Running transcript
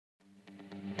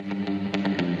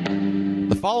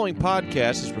following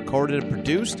podcast is recorded and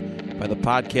produced by the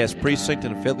Podcast Precinct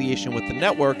in affiliation with the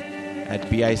network at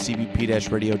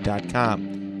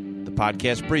bicbp-radio.com. The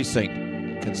Podcast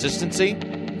Precinct. Consistency,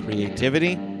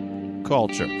 creativity,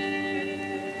 culture.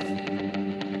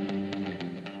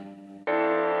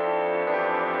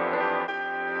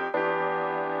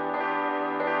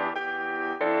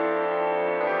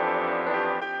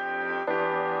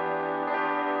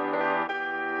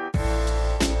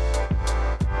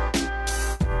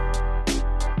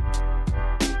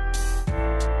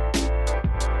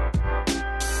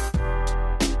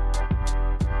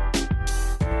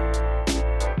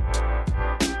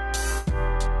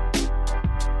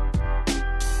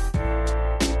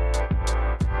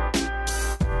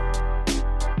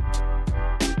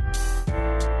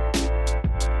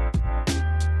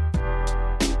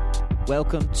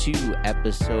 Welcome to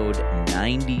episode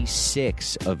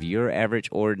 96 of Your Average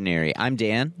Ordinary. I'm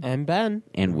Dan. I'm Ben.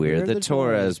 And we're the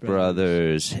Torres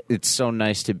Brothers. It's so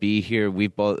nice to be here.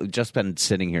 We've both just been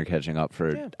sitting here catching up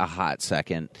for a hot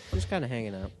second. Just kind of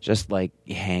hanging out. Just like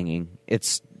hanging.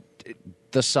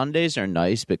 The Sundays are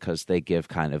nice because they give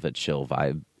kind of a chill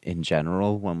vibe in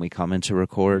general when we come in to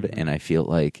record. And I feel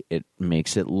like it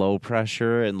makes it low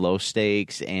pressure and low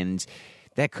stakes, and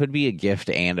that could be a gift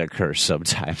and a curse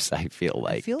sometimes. I feel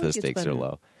like the stakes are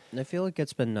low. I feel like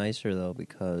it's been nicer, though,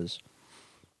 because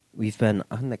we've been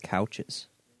on the couches.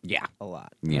 Yeah. A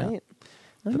lot. Yeah. Right?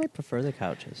 I might prefer the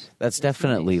couches. That's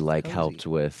definitely nice. helped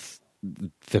with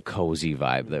the cozy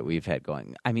vibe that we've had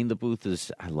going. I mean, the booth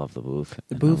is, I love the booth.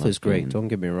 The booth is great, don't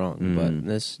get me wrong, but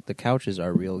the couches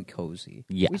are really cozy.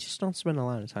 Yeah. We just don't spend a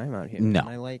lot of time out here. No. And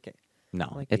I like it.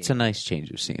 No, it's a nice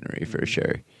change of scenery for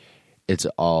sure. It's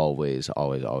always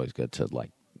good to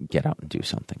like get out and do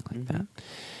something like that.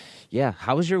 Yeah.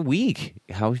 How was your week?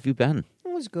 How have you been?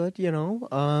 It was good, you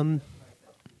know.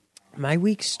 My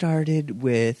week started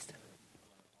last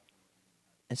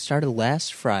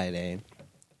Friday.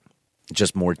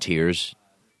 Just more tears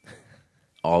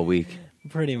all week.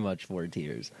 Pretty much more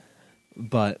tears.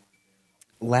 But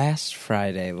last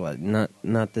Friday,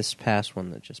 not this past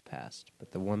one that just passed,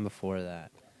 but the one before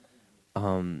that,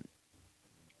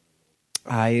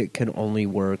 I can only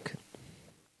work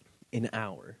an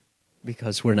hour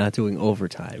because we're not doing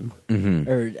overtime. Mm-hmm.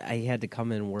 Or I had to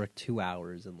come in and work 2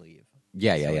 hours and leave.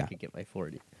 Yeah. I could get my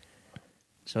 40.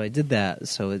 So I did that.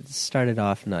 So it started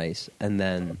off nice. And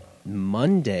then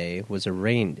Monday was a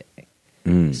rain day.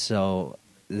 So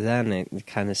then it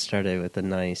kind of started with a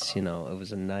nice, it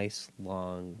was a nice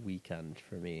long weekend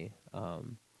for me.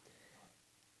 And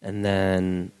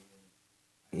then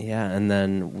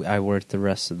I worked the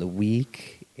rest of the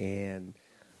week, and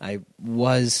I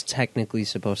was technically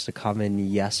supposed to come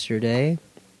in yesterday,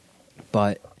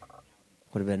 but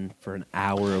would have been for an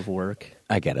hour of work.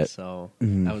 I get it. So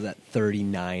I was at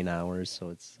 39 hours.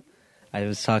 So I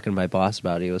was talking to my boss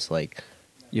about it. He was like,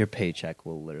 your paycheck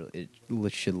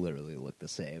should literally look the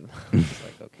same. I was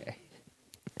like, okay.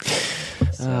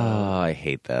 Oh, I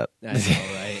hate that. I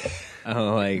know, right?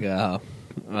 I'm like,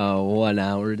 1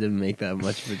 hour didn't make that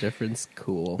much of a difference.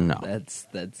 Cool. No. That's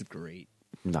great.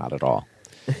 Not at all.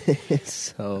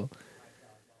 So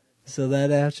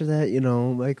then after that,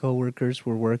 my coworkers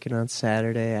were working on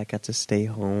Saturday. I got to stay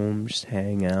home, just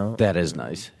hang out. That is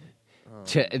nice.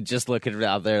 Just looking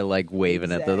out there, like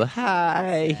waving at the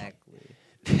hi.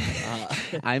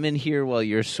 Exactly. I'm in here while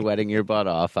you're sweating your butt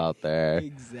off out there.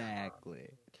 Exactly.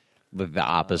 The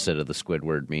opposite of the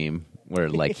Squidward meme, where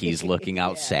like he's looking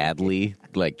out sadly,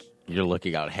 like you're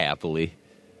looking out happily.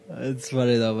 It's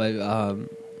funny though.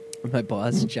 My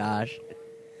boss Josh,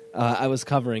 I was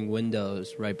covering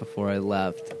windows right before I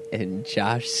left, and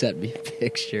Josh sent me a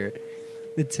picture.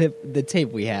 The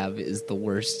tape we have is the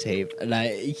worst tape, and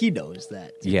he knows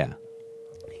that. Yeah.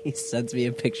 He sends me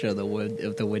a picture of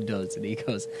the windows, and he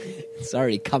goes, "It's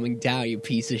already coming down, you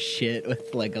piece of shit,"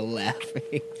 with like a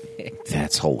laughing thing.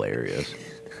 That's hilarious.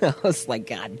 I was like,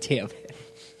 God damn it.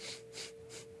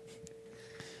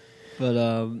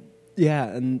 But yeah,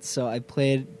 and so I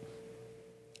played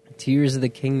Tears of the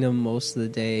Kingdom most of the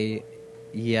day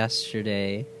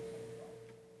yesterday,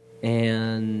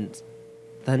 and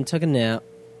then took a nap,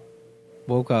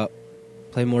 woke up,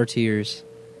 played more Tears,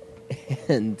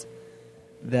 and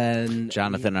then...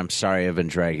 Jonathan, I'm sorry I've been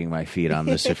dragging my feet on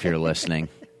this if you're listening.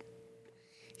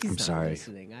 I'm sorry.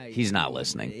 He's not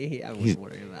listening. I was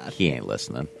worried about it. He ain't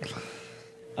listening.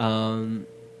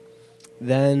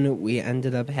 Then we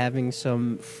ended up having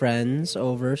some friends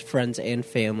over, friends and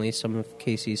family, some of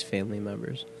Casey's family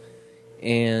members.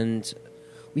 And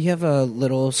we have a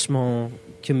little small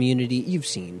community you've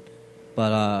seen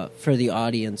But for the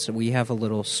audience, we have a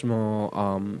little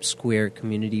small square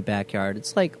community backyard.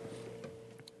 It's like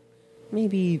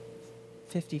maybe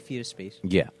 50 feet of space.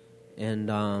 Yeah.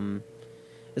 And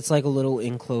it's like a little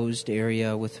enclosed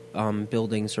area with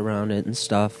buildings around it and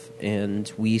stuff.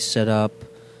 And we set up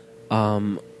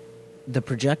the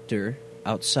projector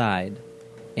outside,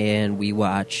 and we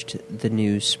watched the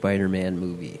new Spider-Man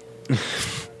movie. It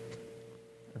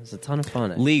was a ton of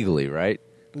fun. Legally, right?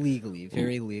 Legally,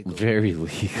 very legally. Very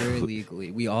legally. Very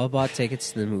legally. We all bought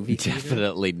tickets to the movie theater.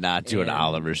 Definitely not doing And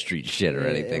Oliver Street shit or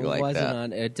anything like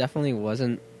wasn't that. It definitely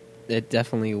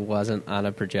wasn't on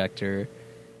a projector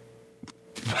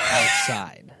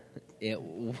outside.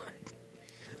 We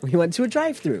went to a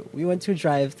drive-through.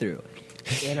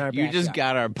 In our You just backyard.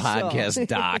 got our podcast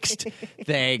doxxed.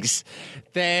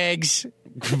 Thanks.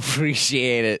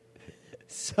 Appreciate it.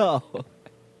 So,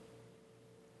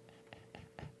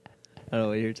 I don't know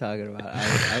what you're talking about.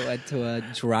 I went to a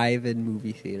drive-in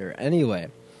movie theater. Anyway,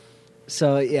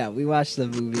 so yeah, we watched the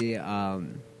movie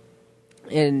and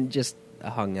just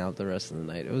hung out the rest of the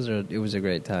night. It was a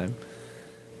great time.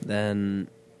 Then,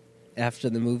 after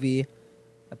the movie,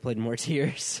 I played more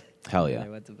Tears. Hell And yeah. I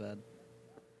went to bed.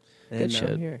 Good And now shit.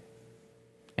 I'm here.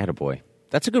 Attaboy.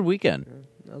 That's a good weekend.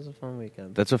 That was a fun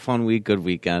weekend. That's a fun week, good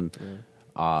weekend.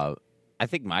 Yeah. I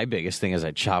think my biggest thing is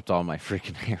I chopped all my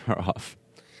freaking hair off.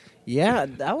 Yeah,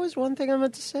 that was one thing I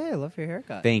meant to say. I love your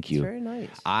haircut. Thank you. It's very nice.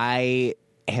 I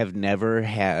have never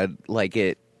had like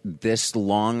it this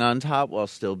long on top while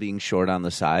still being short on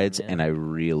the sides, Yeah. and I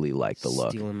really like the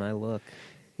look. Stealing my look.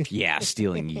 Yeah,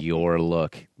 stealing your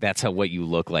look. That's what you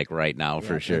look like right now,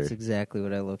 for sure. That's exactly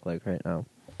what I look like right now.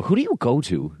 Who do you go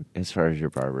to as far as your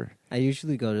barber? I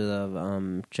usually go to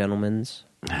the gentleman's.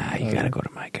 You gotta go to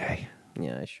my guy.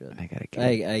 Yeah, I should. I gotta get.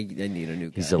 I need a new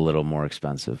guy. He's a little more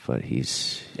expensive, but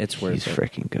he's worth he's it.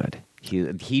 freaking good.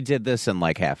 He did this in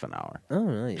like half an hour. Oh,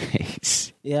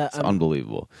 nice. Yeah, it's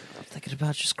unbelievable. I'm thinking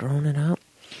about just growing it out.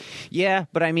 Yeah,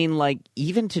 but I mean, like,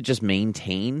 even to just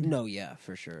maintain. No, yeah,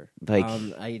 for sure. Like-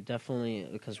 I definitely,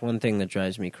 because one thing that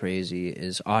drives me crazy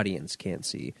is audience can't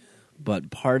see, but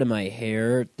part of my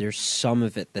hair, there's some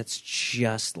of it that's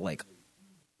just like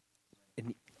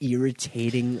an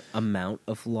irritating amount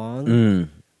of long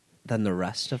than the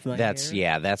rest of my hair.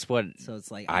 That's what So it's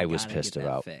like I was gotta pissed get that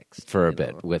about fixed, for a you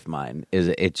bit know? with mine. Is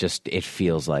it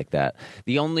feels like that.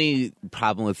 The only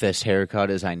problem with this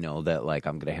haircut is I know that like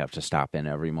I'm gonna have to stop in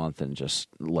every month and just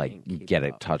like keep get it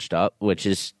it up. touched up, which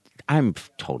is I'm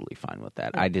totally fine with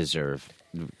that. I deserve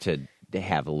to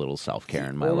have a little self care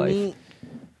in my life.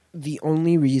 The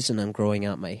only reason I'm growing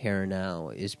out my hair now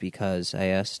is because I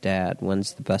asked Dad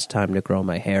when's the best time to grow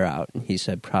my hair out, and he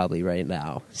said probably right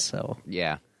now. So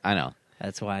Yeah, I know.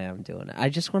 that's why I'm doing it. I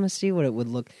just want to see what it would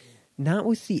look. Not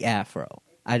with the afro.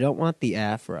 I don't want the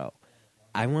afro.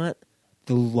 I want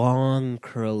the long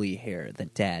curly hair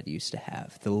that Dad used to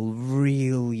have. The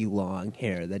really long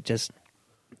hair that just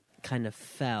kind of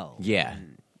fell. Yeah.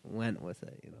 and went with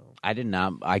it. You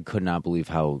know. I could not believe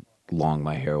how long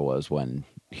my hair was when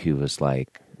he was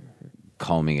like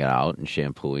combing it out and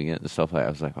shampooing it and stuff like that.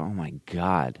 I was like, oh my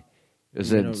God. You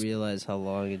don't realize how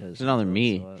long it is. It's another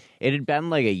me. It had been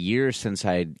like a year since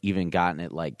I'd even gotten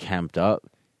it like kempt up.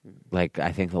 Like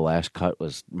I think the last cut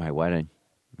was my wedding,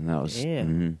 and that was. Yeah.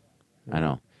 I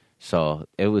know. So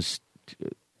it was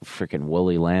freaking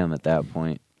woolly lamb at that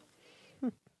point.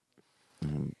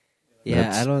 Yeah,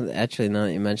 That's- I don't actually. Now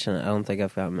that you mention it, I don't think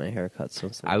I've gotten my hair cut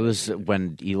since. I was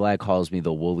when Eli calls me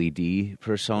the Woolly D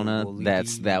persona. Woolly D.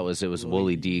 It was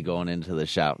Woolly D going into the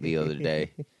shop the other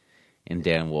day, and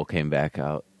Dan Wool came back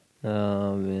out.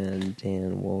 Oh man,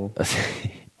 Dan Wool.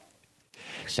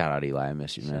 Shout out Eli, I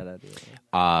miss you, man. Shout out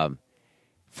to you.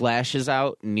 Flash is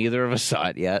out. Neither of us saw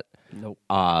it yet. Nope.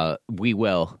 We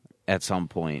will at some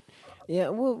point. Yeah,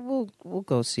 we'll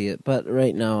go see it, but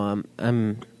right now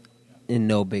I'm in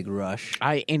no big rush.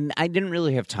 I didn't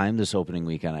really have time this opening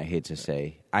weekend. I hate to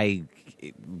say,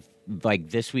 like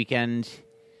this weekend.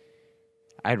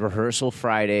 I had rehearsal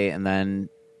Friday, and then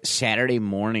Saturday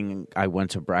morning I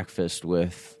went to breakfast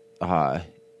with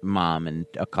Mom and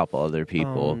a couple other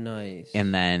people. Oh, nice.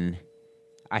 And then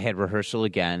I had rehearsal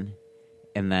again,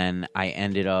 and then I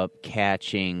ended up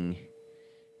catching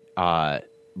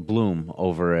Bloom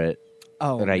over at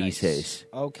Raices.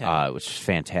 Okay. Which is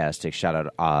fantastic. Shout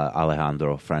out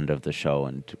Alejandro, friend of the show,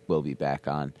 and will be back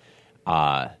on.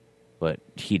 But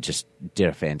he just did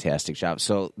a fantastic job.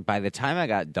 So by the time I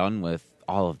got done with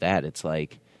all of that, it's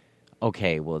like,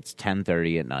 okay, well, it's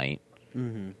 10:30 at night.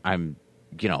 Mm-hmm. I'm,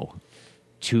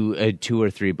 two or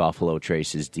three Buffalo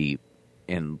Traces deep,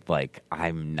 and like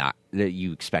I'm not.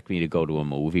 You expect me to go to a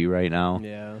movie right now?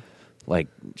 Yeah. Like,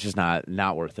 just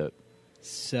not worth it.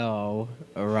 So,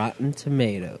 Rotten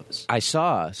Tomatoes. I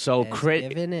saw. So,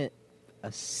 given it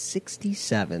a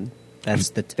 67. That's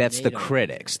the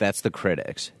critics. That's the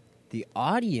critics. The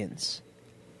audience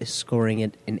is scoring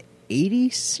it an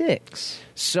 86.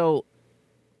 So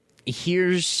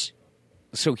here's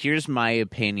my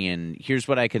opinion. Here's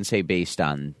what I can say based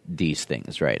on these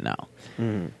things right now.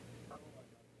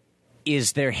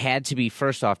 Is there had to be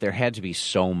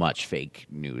so much fake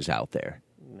news out there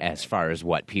as far as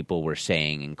what people were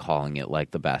saying and calling it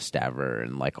like the best ever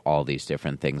and like all these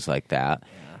different things like that.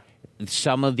 Yeah.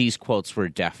 Some of these quotes were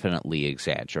definitely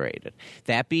exaggerated.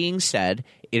 That being said,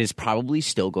 it is probably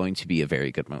still going to be a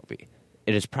very good movie.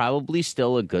 It is probably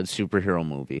still a good superhero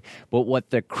movie. But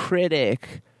what the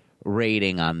critic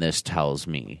rating on this tells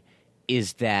me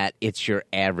is that it's your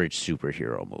average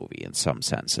superhero movie in some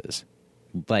senses.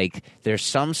 Like, there's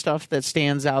some stuff that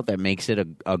stands out that makes it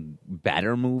a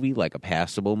better movie, like a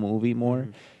passable movie more.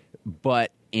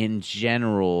 But in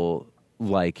general,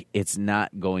 like, it's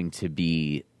not going to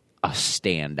be a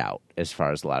standout as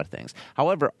far as a lot of things.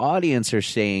 However, audiences are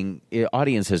saying it's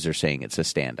a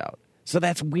standout. So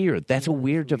that's weird. That's a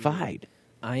weird divide.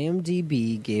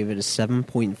 IMDb gave it a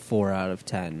 7.4 out of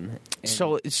 10.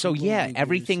 So yeah,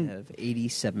 everything have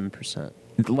 87%.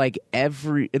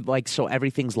 So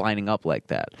everything's lining up like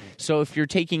that. So if you're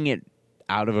taking it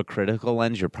out of a critical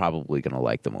lens, you're probably going to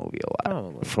like the movie a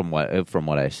lot. Probably. From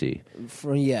what I see.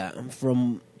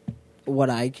 From what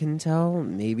I can tell,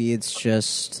 maybe it's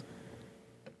just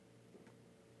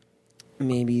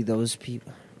maybe those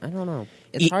people. I don't know.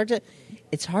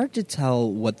 It's hard to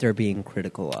tell what they're being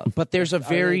critical of. But there's are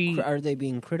they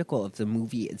being critical of the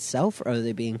movie itself, or are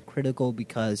they being critical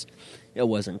because it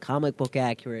wasn't comic book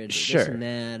accurate, or this and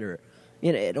that, or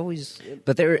it always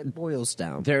it boils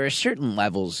down. There are certain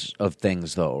levels of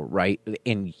things, though, right?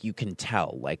 And you can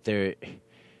tell, like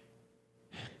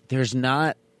there's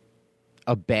not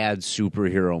a bad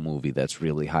superhero movie that's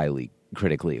really highly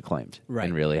critically acclaimed, right?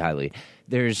 And really highly.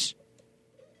 There's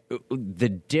the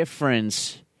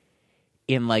difference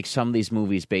in like some of these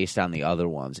movies based on the other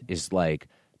ones is like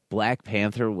Black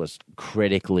Panther was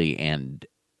critically and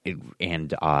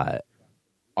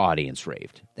audience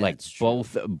raved. That's like true.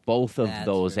 both of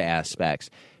those aspects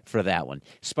for that one.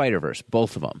 Spider-Verse,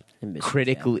 both of them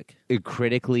critically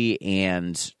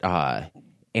and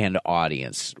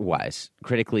audience wise,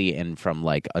 critically and from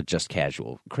like a just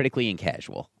casual, critically and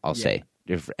casual, I'll say.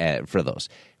 For those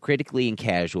critically and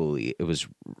casually, it was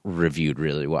reviewed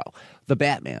really well. The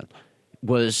Batman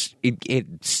was it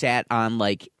sat on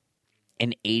like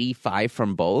an 85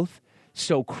 from both.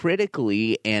 So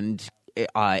critically and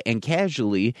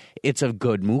casually, it's a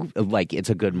good movie. Like, it's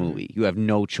a good movie. You have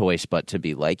no choice but to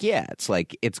be like, yeah,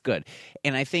 it's good.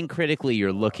 And I think critically,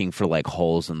 you're looking for like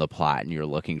holes in the plot, and you're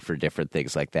looking for different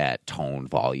things like that, tone,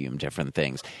 volume, different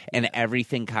things, and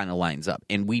everything kind of lines up.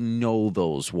 And we know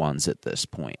those ones at this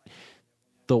point.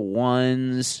 The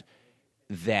ones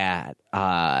that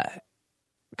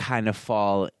kind of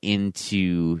fall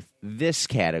into this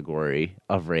category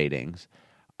of ratings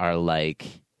are like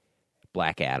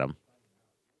Black Adam.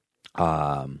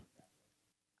 Probably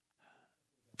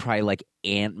like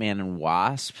Ant-Man and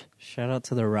Wasp. Shout out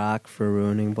to The Rock for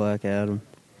ruining Black Adam.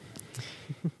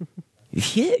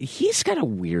 He's got a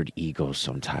weird ego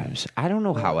sometimes. I don't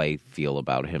know how I feel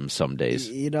about him some days.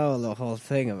 You know the whole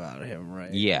thing about him,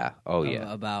 right? Yeah. Oh,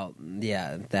 yeah. About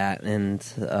that and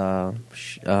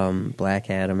Black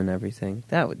Adam and everything.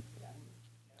 That would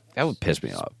piss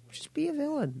me off. Just be a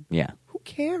villain. Yeah. Who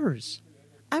cares?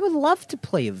 I would love to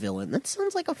play a villain. That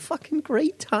sounds like a fucking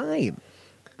great time.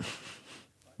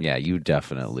 Yeah, you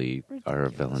definitely are a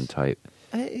villain type.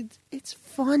 It's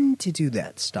fun to do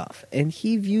that stuff. And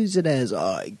he views it as,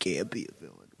 I can't be a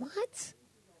villain. What?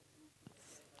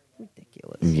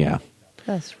 Ridiculous. Yeah.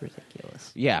 That's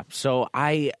ridiculous. Yeah, so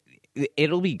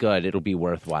it'll be good. It'll be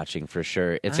worth watching for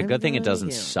sure. It's a good thing it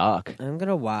doesn't suck. I'm going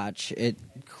to watch. It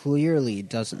clearly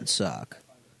doesn't suck.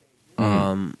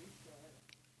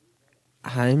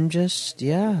 I'm just,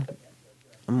 I'm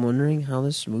wondering how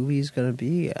this movie's going to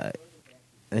be.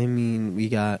 I mean, we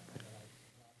got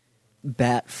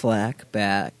Batfleck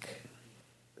back,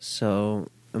 so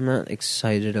I'm not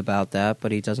excited about that,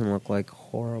 but he doesn't look like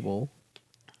horrible.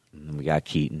 And we got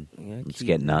Keaton. Let's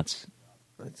get nuts.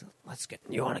 Let's get,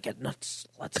 you want to get nuts?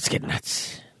 Let's get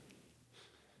nuts.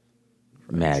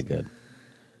 Mad good.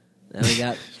 Then we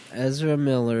got Ezra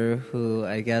Miller, who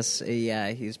I guess,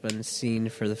 he's been seen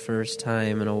for the first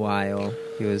time in a while.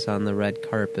 He was on the red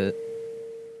carpet.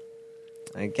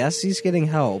 I guess he's getting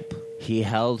help. He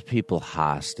held people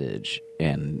hostage,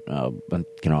 and I'm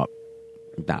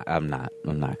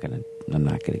not gonna I'm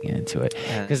not going to get into it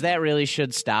because that really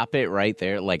should stop it right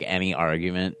there. Like any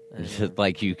argument,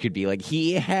 like you could be like,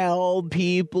 he held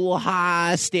people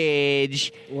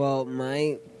hostage. Well,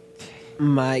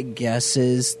 my guess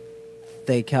is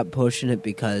they kept pushing it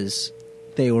because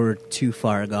they were too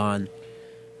far gone.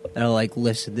 They're like,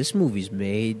 listen, this movie's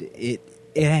made. It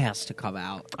has to come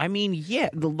out. I mean, yeah,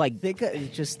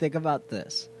 Just think about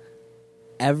this.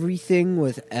 Everything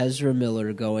with Ezra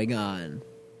Miller going on,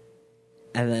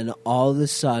 and then all of a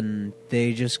sudden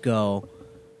they just go,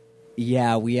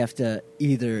 yeah, we have to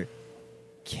either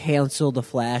cancel the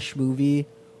Flash movie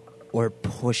or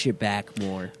push it back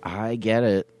more. I get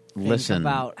it. Listen. Think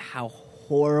about how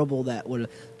horrible that would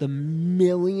have... The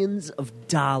millions of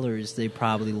dollars they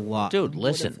probably lost. Dude,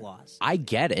 listen. I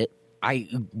get it. I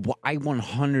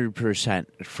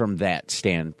 100% from that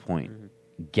standpoint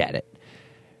get it.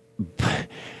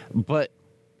 But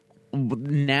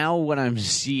now what I'm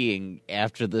seeing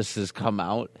after this has come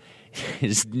out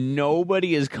is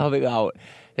nobody is coming out.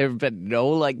 There have been no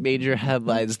like major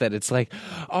headlines that it's like,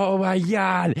 oh my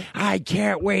God, I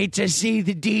can't wait to see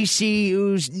the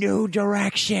DCU's new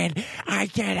direction. I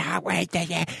cannot wait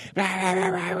to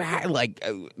like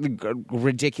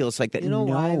ridiculous like that. You know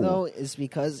why though? Is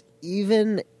because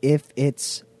even if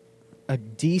it's a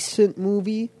decent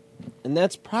movie, and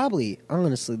that's probably,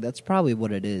 honestly, that's probably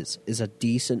what it is a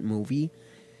decent movie.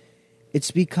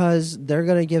 It's because they're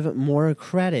going to give it more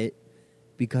credit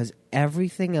because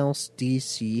everything else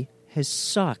DC has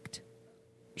sucked.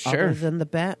 Sure. Other than the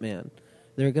Batman.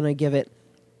 They're going to give it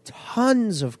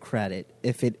tons of credit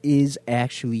if it is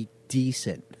actually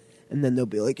decent. And then they'll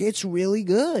be like, it's really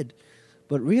good.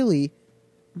 But really,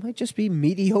 it might just be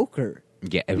mediocre.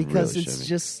 Yeah, because really it's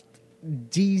just...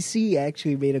 DC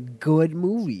actually made a good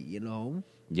movie, you know?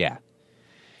 Yeah.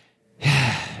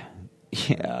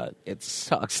 Yeah, it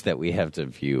sucks that we have to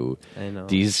view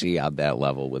DC on that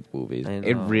level with movies.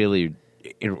 It really,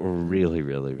 really,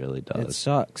 really does. It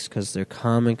sucks because their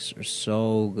comics are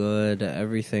so good.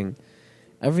 Everything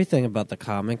about the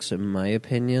comics, in my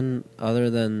opinion, other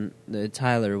than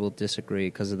Tyler will disagree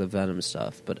because of the Venom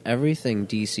stuff, but everything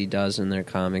DC does in their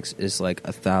comics is like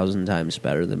 1,000 times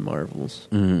better than Marvel's.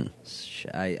 Mm-hmm.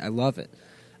 I love it.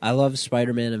 I love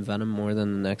Spider-Man and Venom more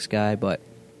than the next guy, but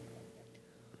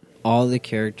all the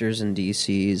characters in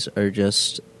DC's are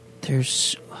just they're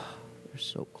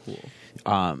so cool.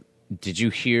 Did you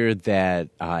hear that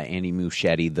Andy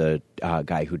Muschietti, the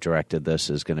guy who directed this,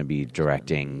 is going to be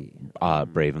directing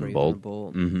Brave and the Bold?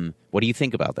 Mm-hmm. What do you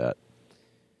think about that?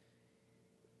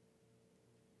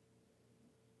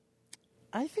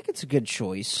 I think it's a good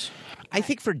choice. I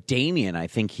think for Damien, I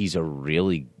think he's a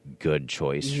really good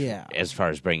choice as far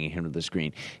as bringing him to the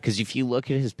screen. Because if you look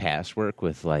at his past work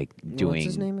with like doing... What's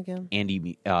his name again?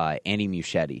 Andy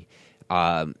Muschietti.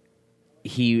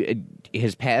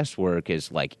 His past work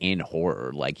is like in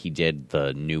horror. Like he did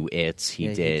the new It's,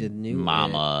 he did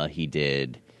Mama, he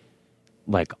did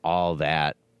like all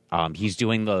that. He's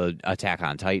doing the Attack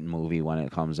on Titan movie when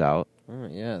it comes out. Oh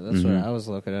yeah, that's what I was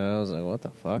looking at. I was like, what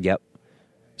the fuck? Yep.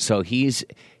 So he's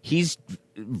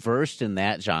versed in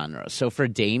that genre. So for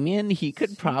Damien, he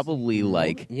could probably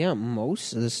like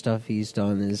most of the stuff he's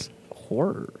done is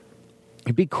horror.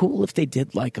 It'd be cool if they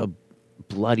did like a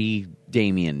bloody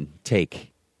Damien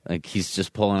take. Like he's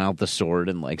just pulling out the sword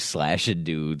and like slashing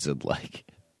dudes, and like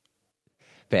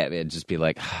Batman just be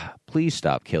like, please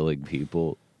stop killing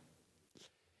people.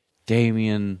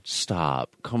 Damien,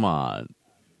 stop. Come on.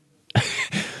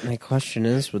 My question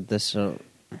is, with this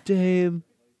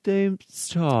Dame,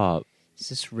 stop. Is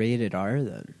this rated R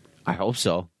then? I hope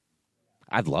so.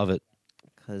 I'd love it.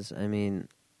 Because, I mean,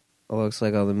 it looks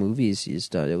like all the movies he's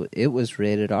done, it was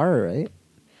rated R, right?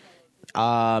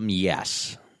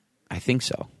 Yes. I think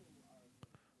so.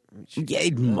 Yeah,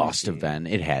 it must have been.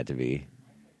 It had to be.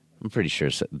 I'm pretty sure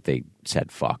they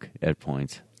said fuck at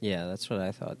points. Yeah, that's what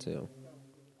I thought too.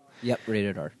 Yep,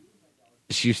 rated R.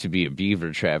 This used to be a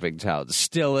beaver trapping town.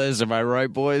 Still is, am I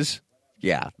right, boys?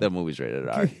 Yeah, that movie's rated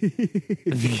R.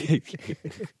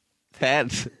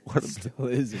 That's what still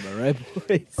is, am I right,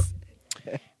 boys?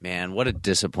 Man, what a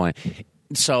disappointment.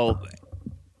 So,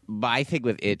 my thing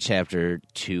with It Chapter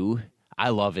 2, I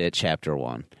love It Chapter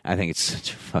 1. I think it's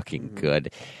such fucking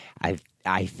good.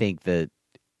 I think that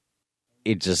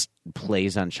it just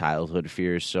plays on childhood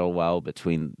fears so well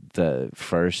between the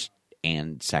first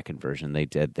and second version they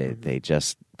did. They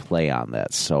just play on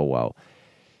that so well.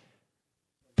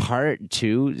 Part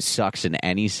 2 sucks in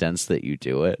any sense that you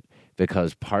do it,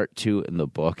 because part 2 in the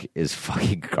book is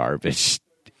fucking garbage.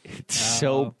 It's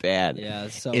so bad. Yeah,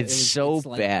 so it's it's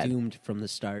like bad. Doomed from the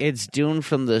start. It's doomed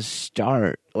from the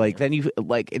start. Like then you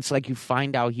it's like you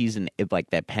find out he's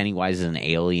like that Pennywise is an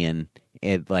alien.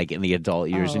 Like in the adult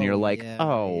years, and you're like,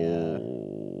 well,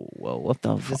 what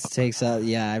the fuck? Just takes out.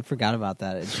 Yeah, I forgot about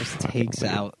that. It just takes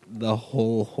out the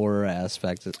whole horror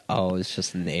aspect. It's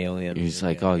just an alien. He's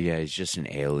like, oh yeah, he's just an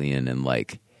alien, and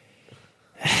like,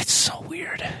 it's so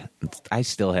weird. I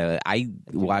still have it. I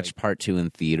watched part 2 in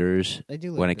theaters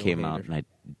when it came out, and I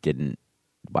didn't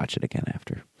watch it again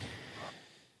after.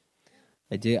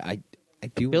 I do. I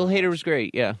do. Bill Hader was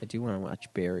great. Yeah, I do want to watch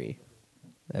Barry.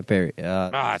 Barry.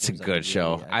 It's a good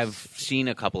show. I've seen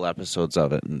a couple episodes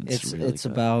of it, and it's really good.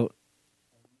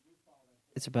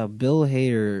 It's about Bill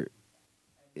Hader.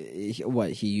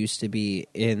 What he used to be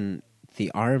in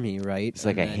the army, right? It's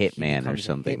like a hitman or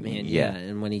something. Yeah,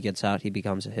 and when he gets out, he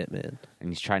becomes a hitman, and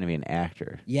he's trying to be an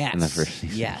actor. Yes, in the first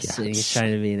season. Yes, and he's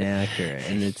trying to be an actor,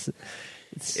 and it's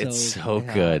so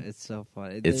good. It's so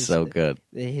funny. It's so good.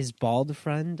 His bald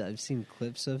friend. I've seen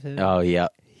clips of him. Oh yeah.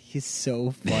 He's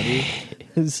so funny.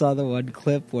 I saw the one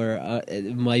clip where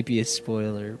it might be a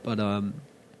spoiler, but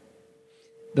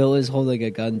Bill is holding a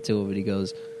gun to him, and he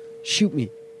goes, "Shoot me,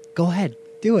 go ahead,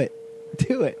 do it."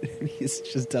 And he's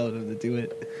just telling him to do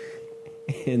it,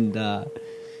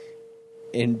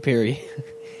 and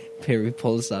Perry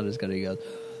pulls out his gun, and he goes,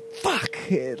 "Fuck!"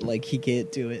 Like he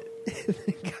can't do it.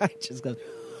 The guy just goes,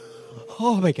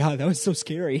 "Oh my god, that was so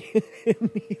scary." And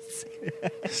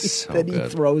then he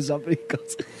throws up and he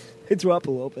goes, "I threw up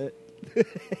a little bit."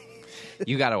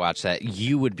 You got to watch that.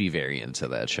 You would be very into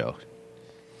that show.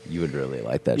 You would really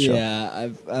like that show. Yeah,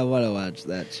 I want to watch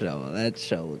that show. That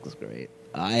show looks great.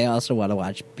 I also want to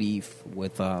watch Beef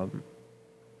with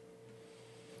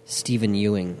Stephen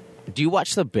Ewing. Do you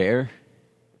watch The Bear?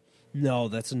 No,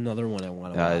 that's another one I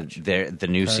want to watch. The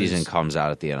new season comes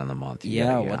out at the end of the month.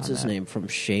 What's his name from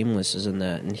Shameless is in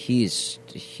that, and he's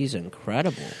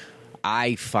incredible.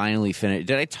 I finally finished.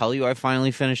 Did I tell you I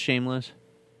finally finished Shameless?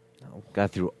 No.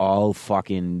 Got through all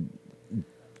fucking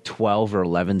 12 or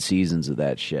 11 seasons of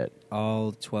that shit.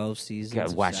 All 12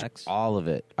 seasons. Watch all of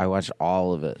it. I watched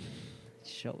all of it. The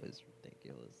show is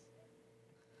ridiculous.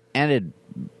 Ended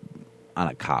on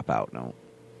a cop-out note,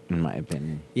 in my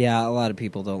opinion. Yeah, a lot of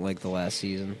people don't like the last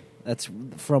season. That's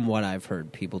from what I've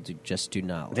heard. People do not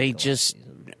like the last season.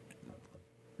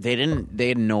 They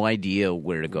had no idea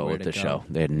where to go with the show.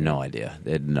 They had no idea.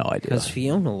 Because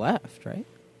Fiona left, right?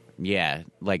 Yeah,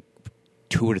 like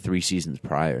 2 or 3 seasons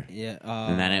prior. Yeah.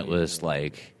 And then it was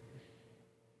like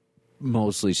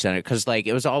mostly centered, because like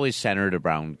it was always centered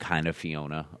around kind of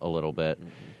Fiona a little bit.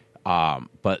 Mm-hmm.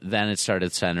 But then it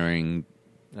started centering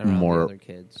around the other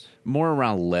kids. More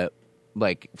around Lip,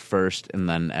 like first, and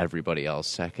then everybody else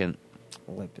second.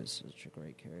 Lip is such a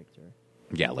great character.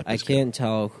 Yeah, Lip I is can't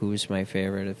tell who's my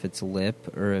favorite, if it's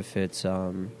Lip or if it's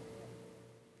oh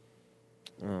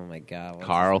my god, what's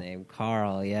Carl. his name?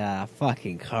 Carl, yeah.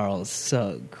 Fucking Carl's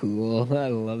so cool. I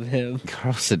love him.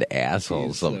 Carl's an asshole.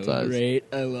 He's sometimes. So great.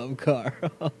 I love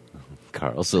Carl.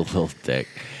 Carl's a little dick.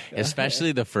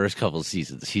 Especially the first couple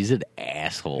seasons. He's an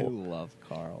asshole. I love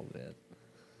Carl, man.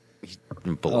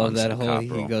 He belongs that to whole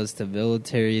Copperell. He goes to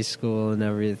military school and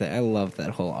everything. I love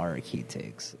that whole arc he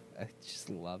takes. I just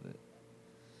love it.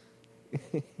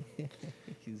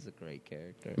 He's a great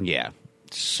character. Yeah,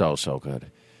 so good.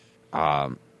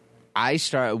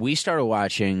 We started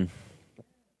watching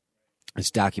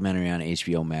this documentary on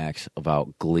HBO Max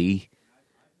about Glee,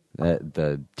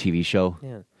 the TV show.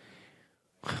 Yeah.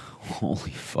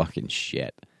 Holy fucking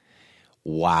shit!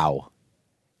 Wow,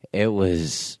 it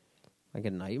was like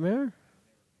a nightmare.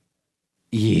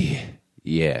 Yeah.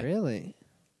 Really?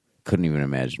 Couldn't even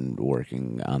imagine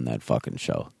working on that fucking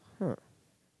show. Huh.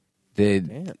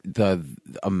 The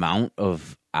amount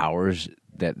of hours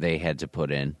that they had to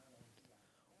put in.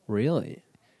 Really?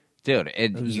 Dude,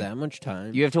 it was that much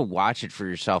time. You have to watch it for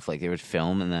yourself. Like, they would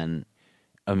film and then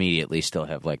immediately still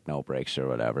have, like, no breaks or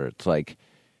whatever. It's like,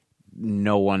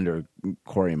 no wonder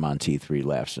Corey Monteith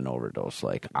relapsed and overdosed.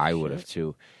 Like, I would have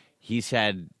too. He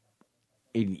said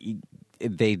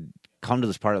they come to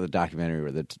this part of the documentary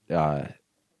where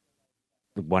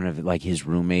one of, like, his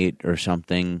roommate or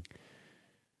something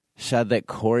said that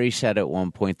Corey said at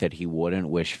one point that he wouldn't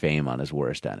wish fame on his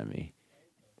worst enemy.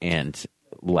 And,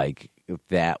 like,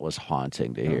 that was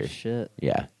haunting to hear. Oh, shit.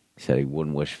 Yeah. He said he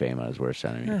wouldn't wish fame on his worst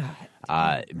enemy.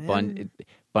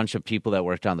 Bunch of people that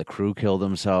worked on the crew killed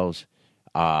themselves.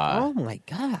 Oh, my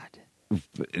God.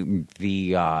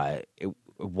 The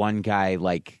one guy,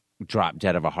 like, dropped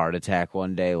dead of a heart attack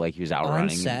one day. Like he was out On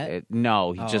running. set?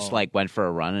 No, he just like went for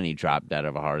a run and he dropped dead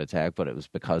of a heart attack. But it was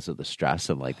because of the stress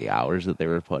and like the hours that they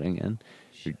were putting in.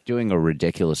 You're doing a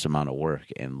ridiculous amount of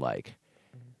work in like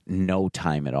no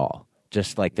time at all.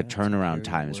 Just like the turnaround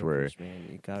times were. Man,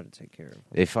 you gotta take care of them.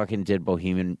 They fucking did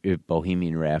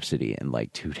Bohemian Rhapsody in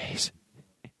like 2 days.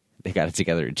 They got it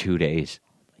together in 2 days.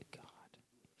 Oh my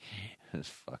God, It was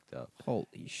fucked up.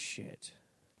 holy shit,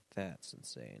 that's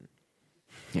insane.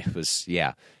 It was,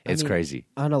 yeah, it's crazy.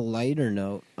 On a lighter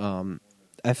note,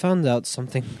 I found out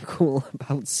something cool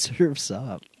about Surf's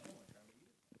Up.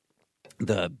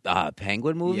 The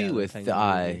Penguin movie Yeah, with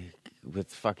Penguin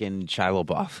with fucking Shia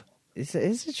LaBeouf. Is it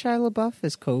Shia LaBeouf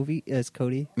as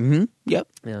Cody? Mm-hmm. Yep.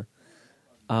 Yeah.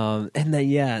 And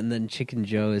then Chicken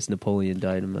Joe is Napoleon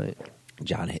Dynamite.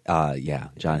 John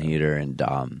Heater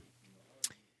and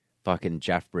fucking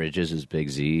Jeff Bridges is Big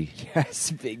Z.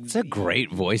 Yes, Big It's a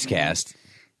great voice cast.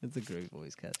 It's a great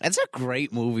voice cast. It's a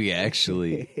great movie,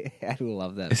 actually. I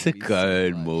love that. It's a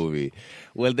good movie.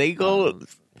 When they go,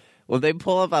 when they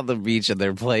pull up on the beach and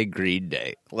they're playing Green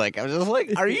Day, like I'm just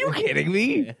like, are you kidding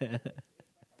me?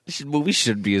 This movie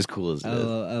should be as cool as this.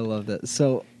 I love that.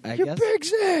 So I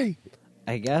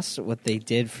guess what they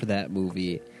did for that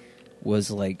movie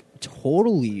was like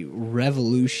totally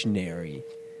revolutionary.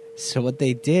 So what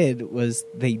they did was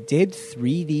they did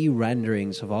 3D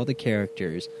renderings of all the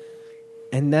characters,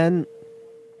 and then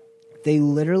they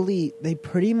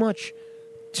pretty much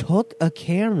took a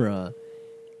camera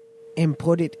and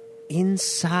put it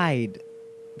inside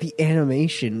the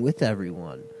animation with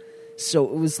everyone. So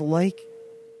it was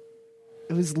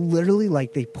literally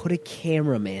like they put a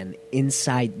cameraman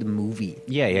inside the movie.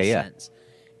 Yeah. Sense.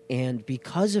 And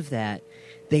because of that,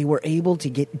 they were able to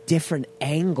get different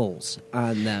angles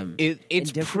on them.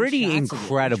 It's pretty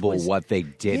incredible what they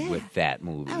did with that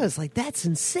movie. I was like, that's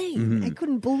insane. I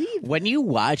couldn't believe it. When you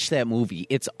watch that movie,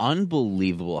 it's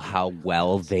unbelievable how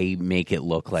well they make it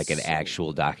look like an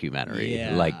actual documentary.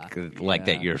 Yeah. Like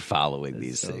that you're following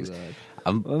these so things. Good.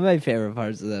 One of my favorite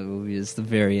parts of that movie is the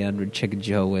very end when Chicken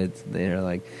Joe wins. They're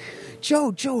like,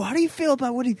 Joe, how do you feel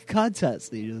about winning the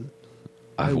contest? And he just,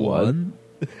 I won.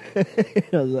 I was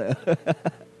like, I love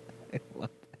that.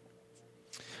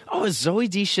 Oh, is Zoe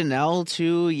Deschanel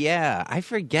too? Yeah, I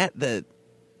forget that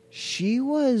She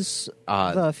was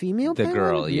the female the pilot?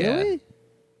 girl, yeah. Really?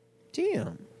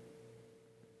 Damn.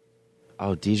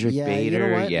 Oh, Diedrich Yeah, Bader. you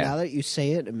know what? Yeah. Now that you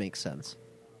say it, it makes sense.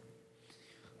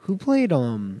 Who played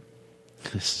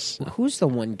who's the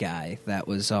one guy that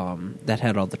was that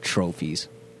had all the trophies?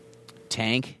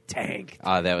 Tank. Tank.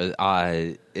 That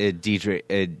was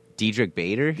Diedrich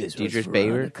Bader. This Diedrich one's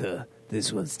Bader. Veronica.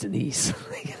 This one's Denise.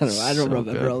 I don't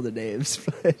remember good. all the names,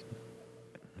 but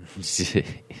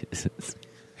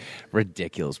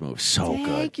Ridiculous move. So good.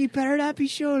 Tank, you better not be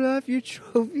showing off your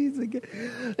trophies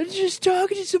again. I'm just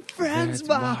talking to some friends,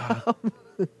 Mom.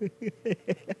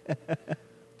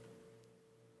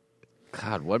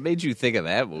 God, what made you think of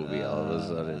that movie all of a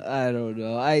sudden? I don't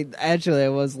know. I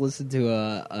was listening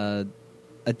to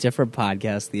a different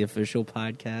podcast, the official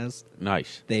podcast.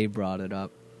 Nice. They brought it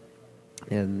up,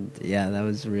 and yeah, that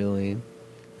was really.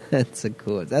 It's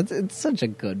such a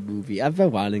good movie. I've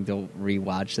been wanting to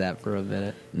rewatch that for a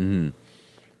minute. Mm-hmm.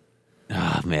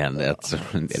 Oh man, it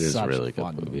is Such really a good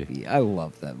fun movie. I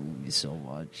love that movie so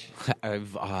much.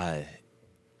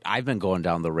 I've been going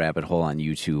down the rabbit hole on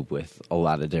YouTube with a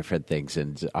lot of different things,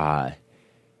 and I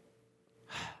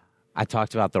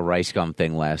talked about the rice gum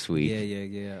thing last week.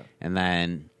 Yeah. And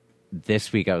then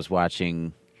this week I was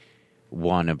watching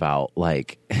one about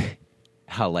like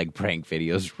how like prank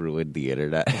videos ruined the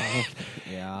internet.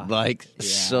 Yeah.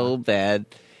 So bad.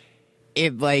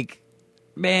 It like,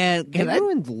 man, It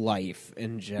ruined life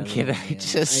in general. Can I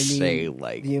just say,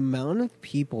 like, the amount of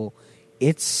people?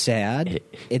 It's sad.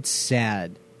 It's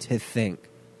sad to think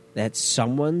that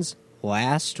someone's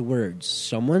last words,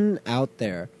 someone out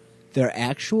there, their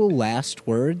actual last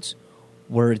words,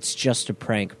 were "It's just a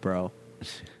prank, bro."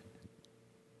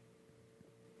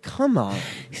 Come on,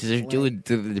 they're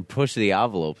they're pushing the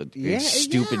envelope and doing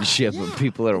stupid shit, but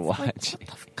people are watching.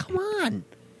 Come on,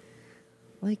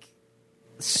 like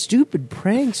stupid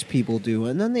pranks people do,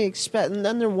 and then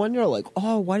they're wondering like,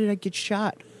 "Oh, why did I get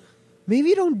shot?"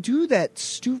 Maybe don't do that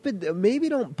stupid. Maybe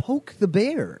don't poke the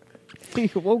bear.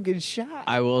 You won't get shot.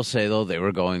 I will say though, they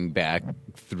were going back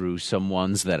through some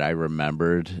ones that I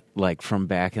remembered, like from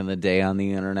back in the day on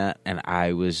the internet, and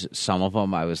some of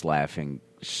them I was laughing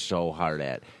so hard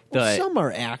at. Some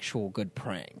are actual good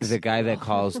pranks. The guy that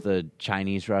calls the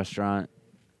Chinese restaurant.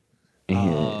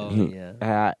 Oh,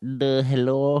 yeah. The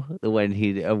hello when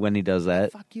he does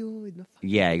that. Fuck you.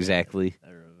 Yeah, exactly. I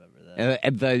remember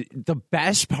And the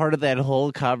best part of that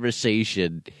whole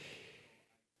conversation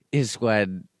is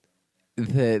when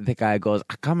the guy goes,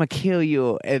 "I'm gonna kill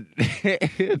you," and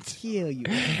Kill you.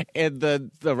 and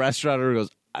the restaurateur goes,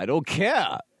 "I don't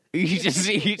care." He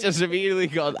just immediately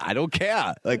goes, "I don't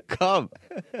care. Like, come."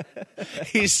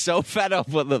 He's so fed up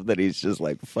with him that he's just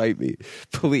like, "Fight me,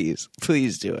 please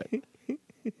do it."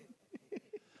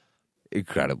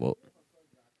 Incredible.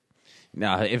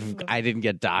 Now, if I didn't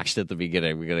get doxxed at the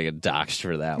beginning, we're gonna get doxxed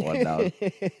for that one now.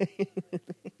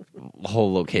 The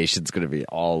whole location's gonna be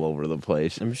all over the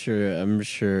place. I'm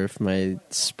sure if my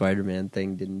Spider-Man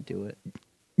thing didn't do it,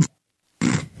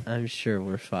 I'm sure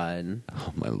we're fine.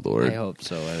 Oh my Lord! I hope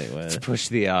so. Anyway, Let's push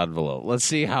the envelope. Let's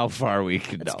see how far we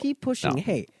can go. Let's keep pushing. No.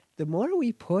 Hey, the more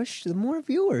we push, the more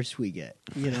viewers we get.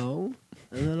 You know,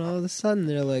 and then all of a sudden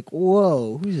they're like,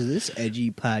 "Whoa, who's this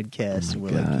edgy podcast?" And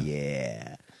we're like,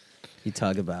 "Yeah." You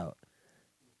talk about.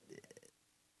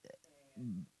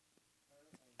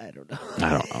 I don't know.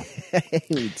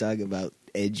 We talk about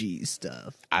edgy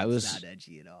stuff. It's not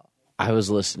edgy at all. I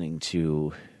was listening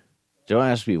to. Don't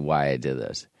ask me why I did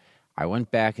this. I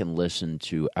went back and listened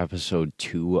to episode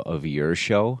 2 of your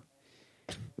show,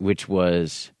 which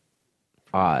was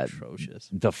atrocious.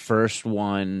 The first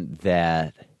one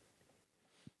that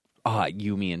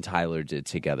you, me, and Tyler did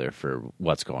together for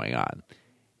What's Going On.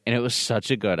 And it was such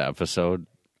a good episode.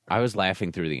 I was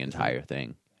laughing through the entire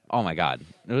thing. Oh, my God.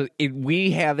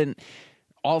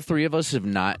 All three of us have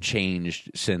not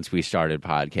changed since we started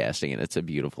podcasting, and it's a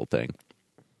beautiful thing.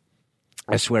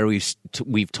 I swear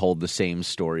we've told the same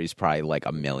stories probably like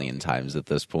a million times at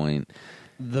this point.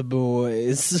 The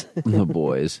boys. The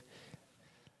boys.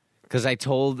 Because I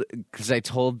told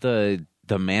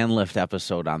the man lift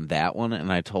episode on that one,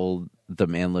 and I told the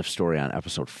man lift story on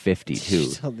episode 52.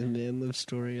 You told the man lift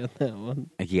story on that one?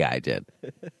 Yeah, I did.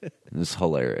 It was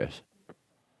hilarious. It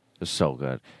was so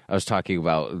good. I was talking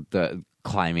about the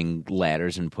climbing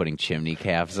ladders and putting chimney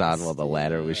caps on while the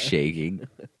ladder was shaking.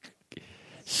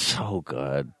 So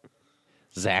good.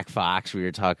 Zach Fox, we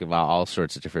were talking about all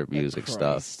sorts of different music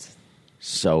stuff.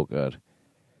 So good.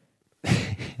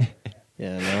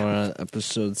 Yeah, now we're on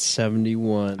episode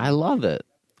 71. I love it.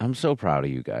 I'm so proud of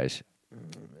you guys. Oh,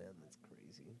 man, that's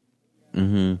crazy.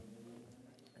 Mm-hmm.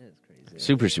 That is crazy.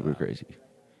 Super, super crazy.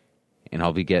 And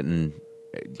I'll be getting...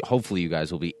 Hopefully you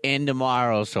guys will be in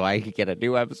tomorrow so I can get a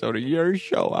new episode of your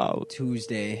show out.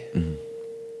 Tuesday. Mm-hmm.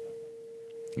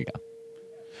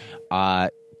 Yeah.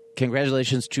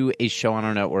 Congratulations to a show on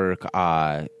our network,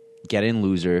 Get In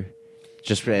Loser.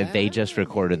 They just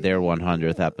recorded their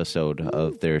 100th episode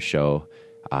of their show.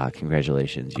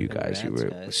 Congratulations, you guys. You were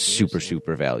guys. super,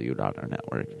 super valued on our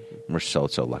network. We're so,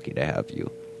 so lucky to have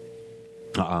you.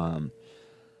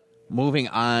 Moving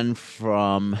on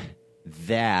from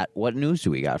that, what news do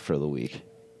we got for the week?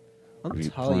 I'll Are you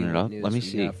tell pulling you it what up? news Let me we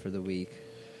see. got for the week.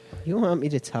 You want me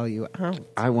to tell you?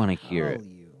 I want to hear it. Tell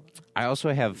you. I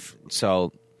also have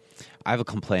I have a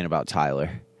complaint about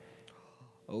Tyler.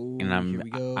 Oh, And here we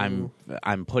go.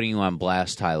 I'm putting you on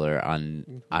blast, Tyler,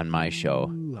 on my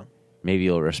show. Maybe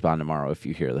you'll respond tomorrow if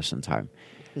you hear this in time.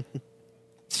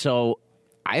 So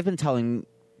I've been telling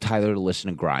Tyler to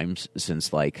listen to Grimes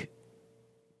since like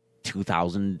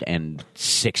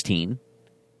 2016.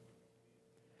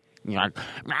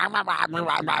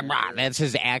 That's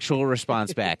his actual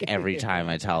response back every time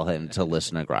I tell him to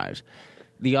listen to Grimes.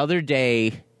 The other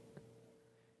day,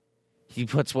 he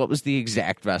puts, what was the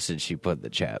exact message he put in the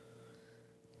chat?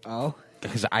 Oh.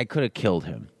 Because I could have killed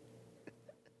him.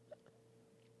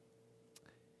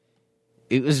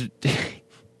 It was...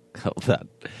 Hold on.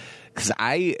 Because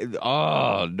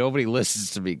nobody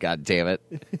listens to me, God damn it.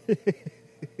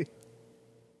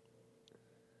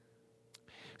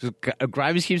 So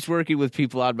Grimes keeps working with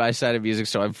people on my side of music,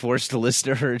 so I'm forced to listen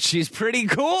to her. She's pretty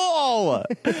cool.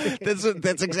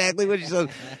 That's exactly what she said.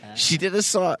 She did a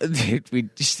song.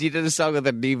 She did a song with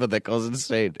Anima that goes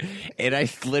insane, and I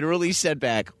literally said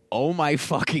back, "Oh my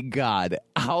fucking god,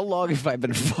 how long have I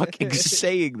been fucking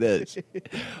saying this?"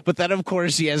 But then, of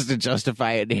course, he has to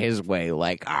justify it in his way,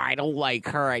 like, "I don't like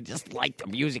her. I just like the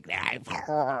music that I've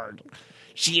heard.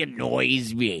 She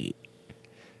annoys me."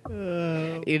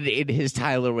 In his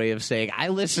Tyler way of saying, I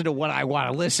listen to what I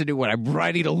want to listen to when I'm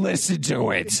ready to listen to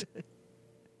it.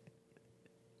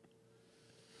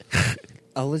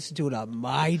 I'll listen to it on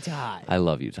my time. I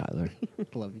love you, Tyler.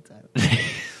 Love you,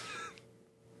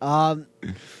 Tyler.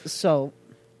 So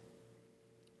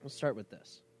we'll start with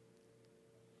this.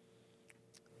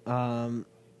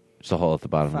 There's a hole at the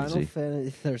bottom of the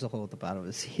sea. There's a hole at the bottom of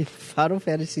the sea. Final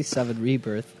Fantasy VII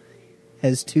Rebirth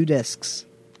has 2 discs.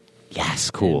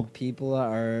 Yes, cool. And people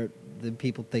are The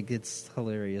people think it's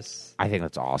hilarious. I think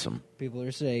that's awesome. People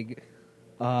are saying,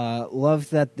 love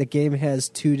that the game has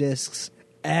 2 discs,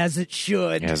 as it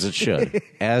should. As it should.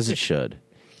 As it should.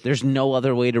 There's no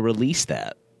other way to release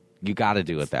that. You got to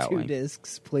do it that 2 way.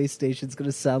 discs. PlayStation's going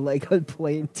to sound like a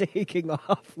plane taking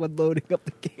off when loading up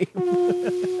the game.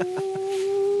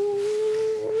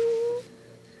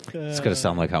 It's going to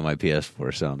sound like how my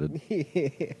PS4 sounded.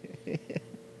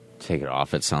 Take it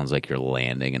off. It sounds like you're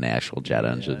landing an actual jet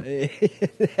engine.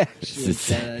 Actual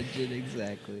jet engine,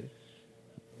 exactly.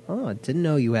 Oh, I didn't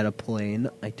know you had a plane.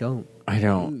 I don't. I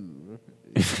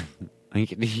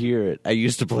can hear it. I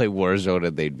used to play Warzone,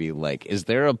 and they'd be like, "Is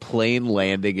there a plane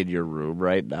landing in your room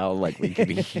right now? Like, we can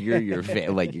hear your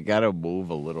like, you got to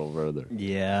move a little further."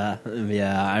 Yeah.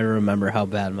 I remember how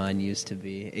bad mine used to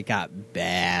be. It got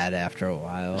bad after a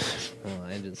while.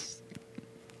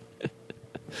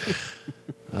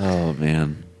 Oh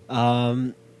man.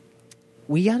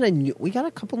 We got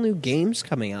a couple new games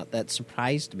coming out that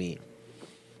surprised me.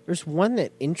 There's one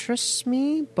that interests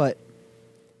me, but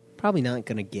probably not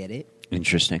going to get it.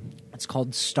 Interesting. It's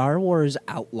called Star Wars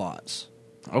Outlaws.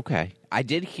 Okay, I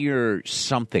did hear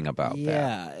something about that.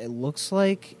 Yeah, it looks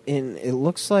like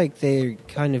they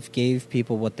kind of gave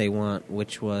people what they want,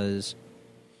 which was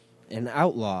an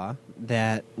outlaw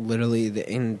that literally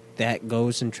that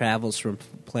goes and travels from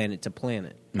planet to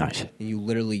planet. Nice. And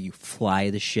you fly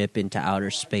the ship into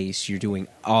outer space. You're doing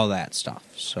all that stuff.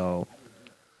 So,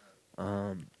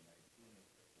 I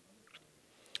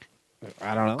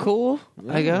don't know. Cool.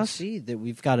 I guess. See that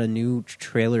we've got a new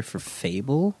trailer for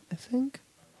Fable. I think.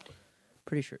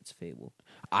 Pretty sure it's Fable.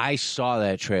 I saw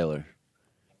that trailer.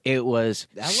 It was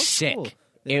That looks sick. cool.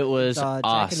 It was Jack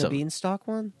awesome. and the Beanstalk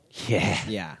one. Yeah.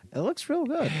 Yeah, it looks real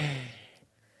good.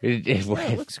 It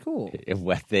looks cool.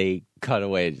 When they cut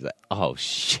away, it's like, oh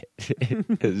shit,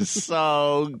 it's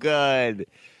so good.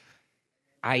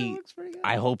 looks pretty good.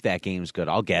 I hope that game's good.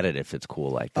 I'll get it if it's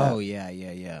cool like that. Oh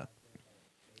yeah.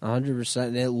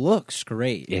 100%. It looks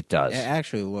great. It does. It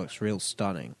actually looks real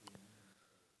stunning.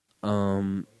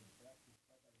 I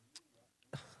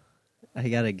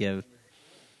gotta give.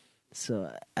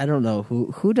 So I don't know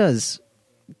who does.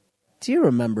 Do you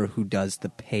remember who does the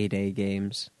Payday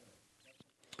games?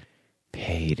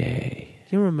 Payday.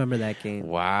 Do you remember that game?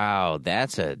 Wow,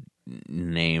 that's a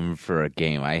name for a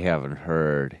game I haven't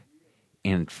heard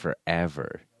in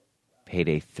forever.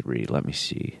 Payday 3. Let me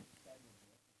see.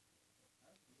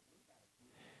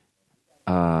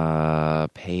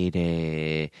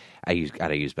 Payday.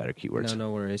 Gotta use better keywords.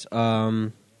 No worries.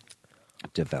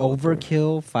 Developer.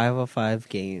 Overkill, 505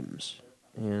 Games,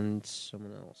 and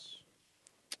someone else.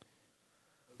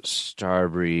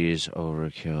 Starbreeze,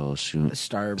 Overkill,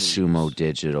 Starbreeze. Sumo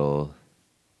Digital.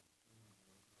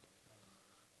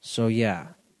 So yeah,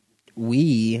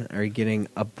 we are getting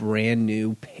a brand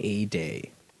new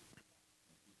Payday.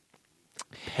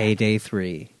 Payday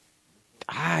 3.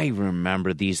 I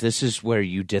remember these. This is where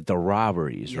you did the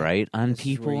robberies, right? On This is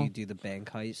people? where you do the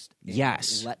bank heist. And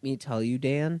Yes. Let me tell you,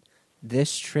 Dan,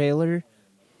 this trailer,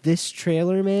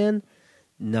 man,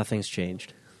 nothing's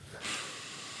changed.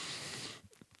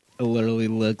 It literally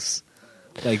looks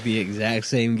like the exact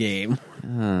same game.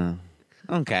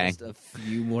 Okay. Just a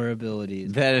few more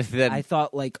abilities. That I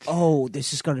thought,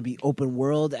 this is going to be open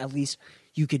world. At least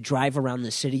you could drive around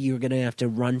the city. You're going to have to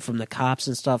run from the cops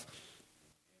and stuff.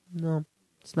 No,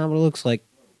 it's not what it looks like.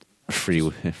 free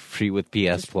with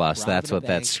PS Plus. That's robbing a what that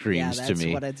bank. screams Yeah, to that's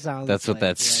me. what it sounds That's what like, that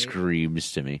right?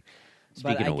 screams to me.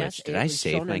 But Speaking of guess which, did it I was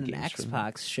save shown my in an games? for them?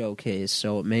 Xbox showcase,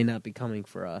 so it may not be coming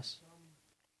for us.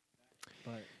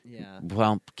 But yeah,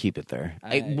 Well, keep it there.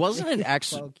 Was it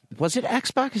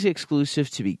Xbox exclusive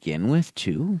to begin with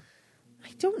too? I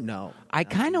don't know. I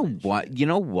kind of want. You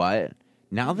know what?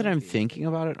 Now that I'm thinking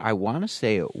about it, I want to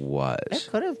say it was. It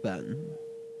could have been.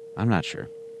 I'm not sure.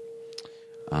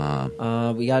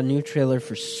 We got a new trailer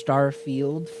for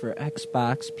Starfield for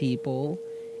Xbox people,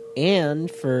 and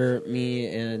for me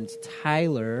and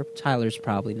Tyler. Tyler's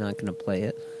probably not going to play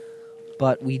it,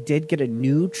 but we did get a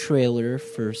new trailer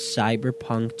for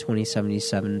Cyberpunk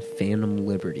 2077: Phantom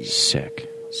Liberty. Sick.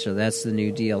 So that's the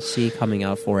new DLC coming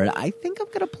out for it. I think I'm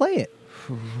going to play it.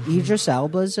 Idris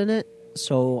Elba's in it,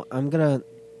 so I'm gonna.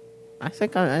 I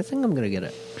think I'm gonna get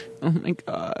it. Oh my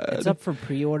god! It's up for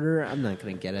pre-order. I'm not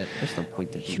gonna get it. There's no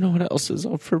point to do. You know what else is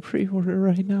up for pre-order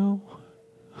right now?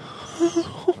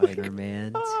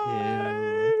 Spider-Man 2.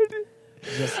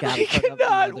 Just got I put up the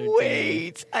cannot other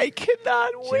wait. day. I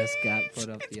cannot wait. Just got put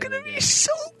up It's the gonna other be day.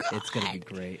 so good. It's gonna be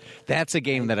great. That's a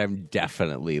game that I'm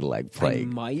definitely I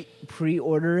playing. might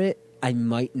pre-order it. I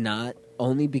might not,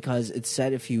 only because it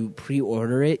said if you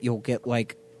pre-order it, you'll get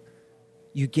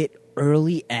you get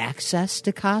early access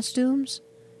to costumes.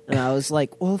 And I was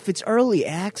like, well, if it's early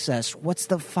access, what's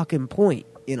the fucking point?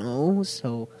 You know?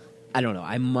 So, I don't know.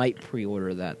 I might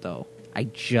pre-order that, though. I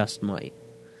just might.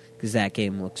 Because that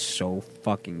game looks so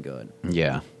fucking good.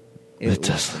 Yeah. It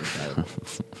does. Incredible.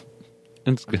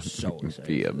 It's going so to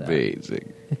be for that.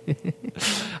 amazing.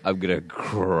 I'm going to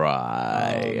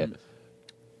cry.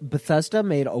 Bethesda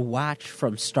made a watch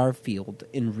from Starfield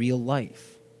in real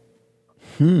life.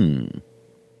 The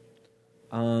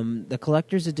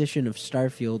collector's edition of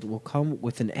Starfield will come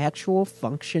with an actual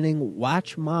functioning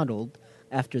watch modeled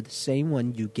after the same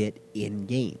one you get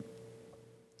in-game.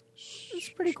 It's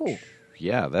pretty cool.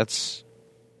 Yeah, that's...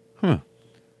 I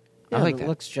like that. It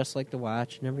looks just like the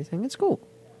watch and everything. It's cool.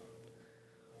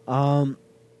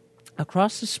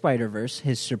 Across the Spider-Verse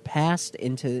has surpassed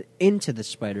Into the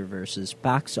Spider-Verse's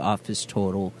box office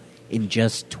total in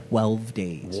just 12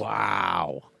 days.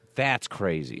 Wow. That's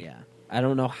crazy. Yeah. I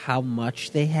don't know how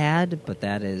much they had, but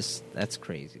that's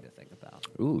crazy to think about.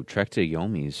 Ooh, Trek to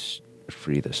Yomi's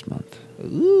free this month.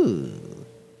 Ooh.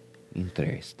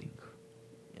 Interesting.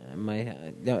 Yeah,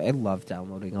 I love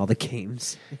downloading all the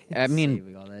games. I mean,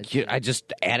 Saving all that shit. I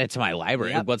just add it to my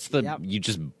library. Yep, What's the... yep. You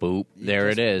just boop. You There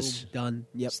just it is. boom, done.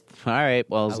 Yep. All right.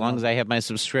 Well, as I long love as I have my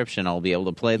subscription, I'll be able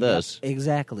to play this. Yep,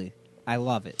 exactly. I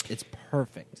love it. It's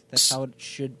perfect. That's how it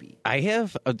should be. I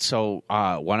have...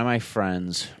 one of my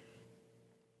friends...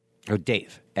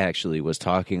 Dave, actually, was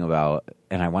talking about,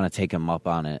 and I want to take him up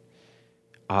on it,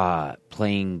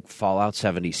 playing Fallout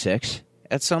 76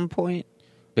 at some point.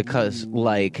 Because,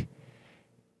 like,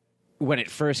 when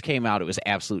it first came out, it was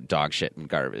absolute dog shit and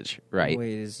garbage, right?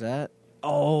 Wait, is that?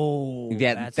 Oh,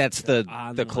 Yeah, that's the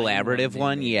online collaborative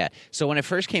one. maybe. Yeah. So when it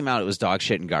first came out, it was dog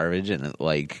shit and garbage, and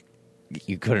like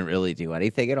you couldn't really do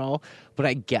anything at all. But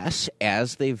I guess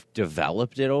as they've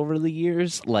developed it over the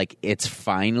years, like it's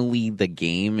finally the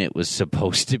game it was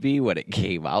supposed to be when it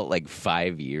came out like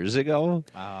 5 years ago.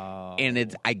 Oh.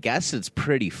 And I guess it's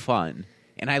pretty fun.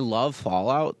 And I love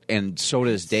Fallout, and so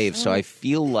does Dave. So I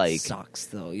feel like sucks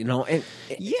though, you know.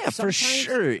 Yeah, for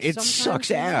sure. It sometimes sucks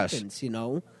it ass. happens, you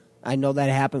know. I know that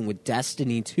happened with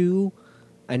Destiny 2.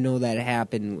 I know that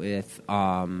happened with it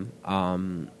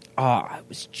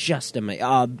was just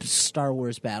Star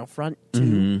Wars Battlefront 2.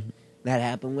 Mm-hmm. That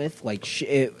happened with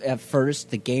at first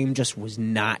the game just was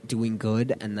not doing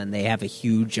good, and then they have a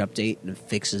huge update and it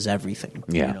fixes everything.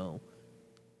 Yeah. You know.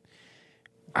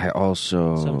 I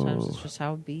also Sometimes it's just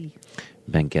how it be.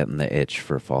 been getting the itch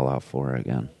for Fallout 4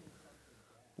 again.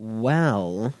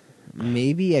 Well,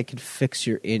 maybe I could fix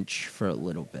your itch for a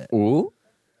little bit. Ooh.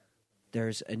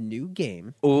 There's a new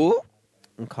game Ooh.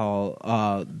 called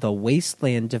the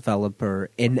Wasteland developer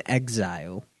In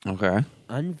Exile Okay.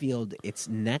 unveiled its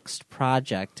next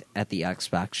project at the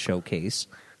Xbox Showcase,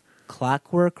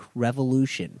 Clockwork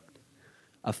Revolution,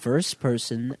 a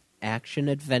first-person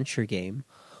action-adventure game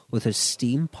with a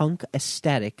steampunk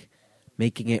aesthetic,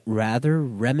 making it rather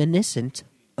reminiscent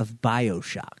of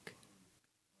BioShock.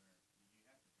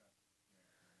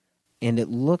 And it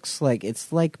looks like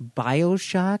it's like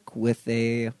BioShock with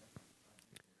a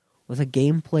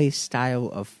gameplay style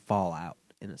of Fallout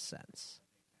in a sense.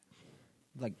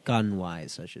 Like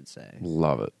gun-wise, I should say.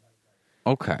 Love it.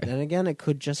 Okay. Then again, it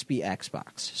could just be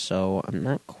Xbox, so I'm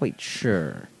not quite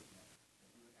sure.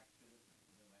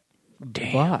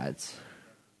 Damn. But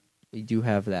we do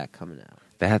have that coming out.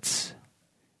 That's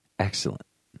excellent.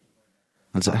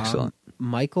 That's excellent.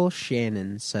 Michael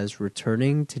Shannon says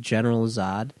returning to General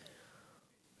Zod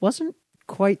wasn't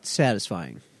quite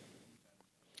satisfying.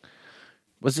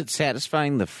 Was it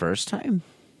satisfying the first time?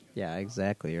 Yeah,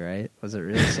 exactly, right? Was it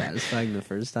really satisfying the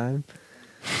first time?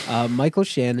 Michael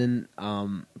Shannon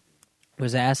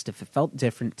was asked if it felt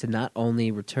different to not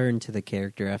only return to the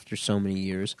character after so many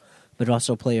years, but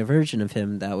also play a version of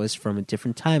him that was from a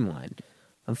different timeline.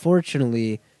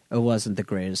 Unfortunately, it wasn't the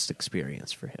greatest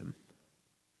experience for him.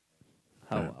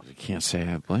 Oh well. I can't say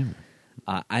I blame him.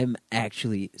 I'm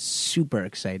actually super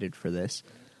excited for this.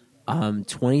 Cyberpunk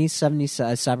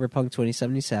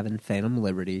 2077 Phantom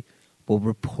Liberty will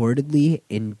reportedly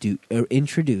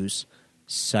introduce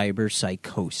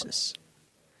cyberpsychosis.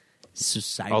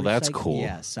 So that's cool.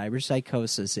 Yeah,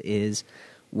 cyberpsychosis is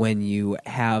when you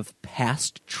have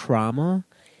past trauma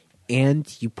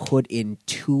and you put in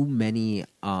too many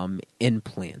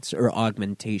implants or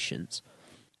augmentations.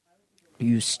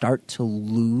 You start to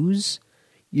lose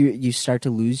you start to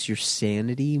lose your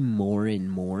sanity more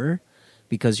and more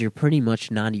because you're pretty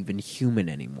much not even human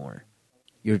anymore.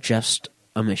 You're just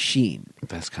a machine.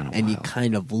 That's kind of and wild. you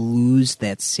kind of lose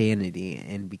that sanity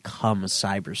and become a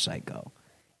cyber psycho.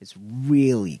 It's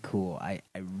really cool. I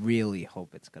really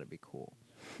hope it's going to be cool.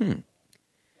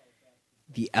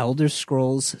 The Elder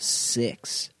Scrolls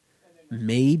 6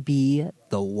 may be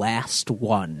the last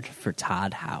one for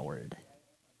Todd Howard.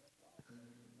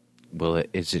 Well,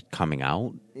 is it coming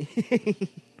out? It's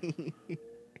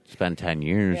been 10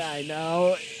 years. Yeah, I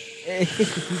know.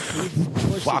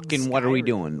 Fucking, what are we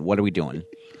doing? What are we doing?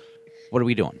 What are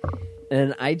we doing? In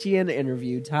an IGN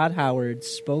interview, Todd Howard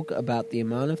spoke about the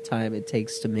amount of time it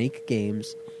takes to make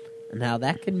games and how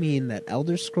that could mean that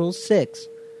Elder Scrolls 6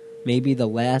 may be the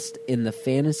last in the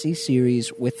fantasy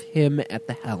series with him at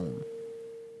the helm.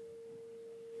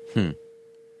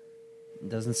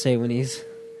 Doesn't say when he's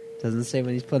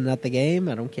putting out the game.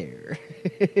 I don't care.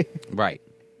 Right.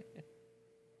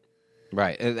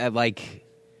 Right.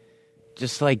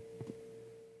 Just like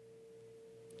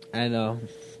I know.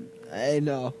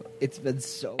 It's been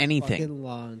so anything. fucking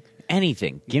long.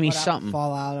 Anything. Give me something.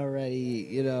 Fallout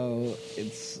already. I know.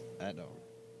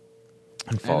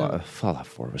 And Fallout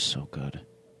 4 was so good.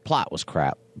 Plot was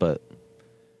crap, but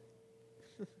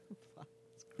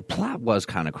plot was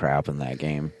kind of crap in that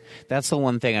game. That's the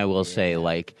one thing I will say.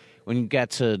 Like, when you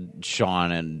get to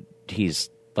Sean and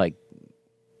he's like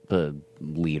the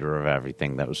leader of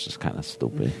everything, that was just kind of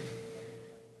stupid.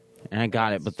 And I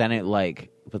got it, but then it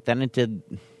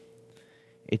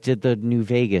did the New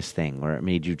Vegas thing where it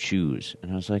made you choose,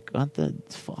 and I was like, what the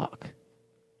fuck?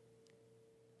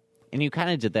 And you kind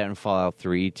of did that in Fallout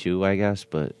 3 too, I guess,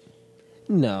 but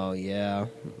No, yeah,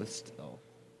 but still,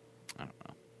 I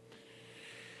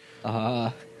don't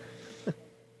know.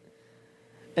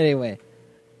 Anyway,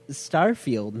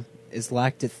 Starfield is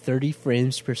locked at 30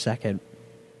 frames per second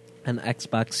on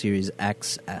Xbox Series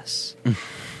XS.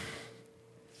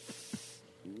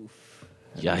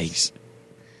 Yikes.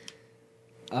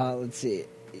 Let's see.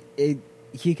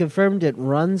 He confirmed it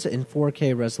runs in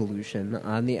 4K resolution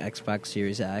on the Xbox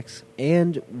Series X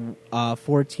and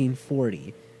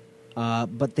 1440.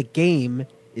 But the game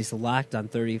is locked on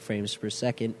 30 frames per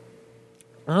second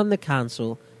on the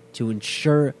console to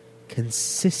ensure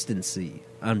consistency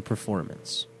on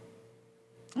performance.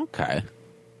 Okay.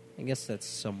 I guess that's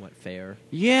somewhat fair.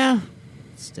 Yeah.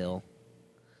 Still.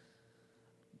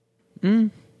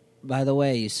 By the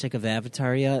way, you sick of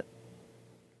Avatar yet?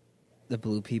 The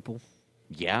blue people.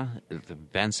 Yeah,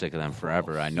 I've been sick of them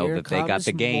forever. I know Here that they got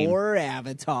the game. More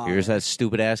Avatar. Here's that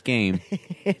stupid-ass game.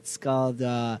 It's called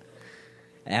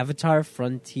Avatar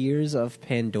Frontiers of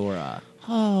Pandora.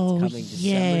 Oh, It's coming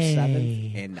December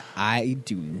 7th, and I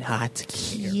do not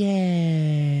care.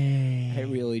 Yay. I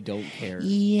really don't care.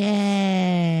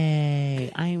 Yay.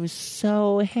 I'm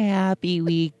so happy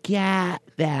we got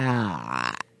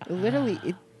that. Literally,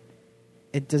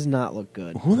 it does not look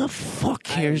good. Who the fuck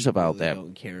cares about that? I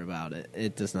don't care about it.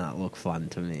 It does not look fun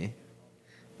to me.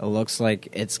 It looks like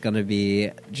it's going to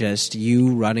be just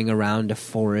you running around a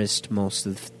forest most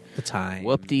of the time.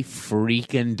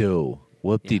 Whoop-de-freaking-do.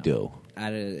 Whoop-de-do.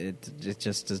 It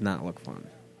just does not look fun.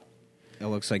 It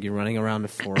looks like you're running around a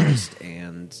forest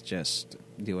and just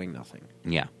doing nothing.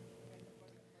 Yeah.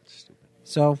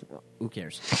 So, who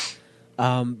cares?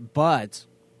 But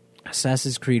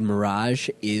Assassin's Creed Mirage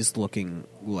is looking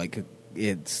like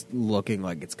it's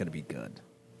going to be good.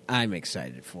 I'm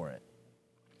excited for it.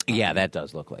 Yeah, that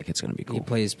does look like it's going to be cool. He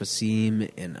plays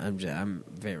Basim, and I'm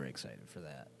very excited for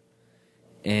that.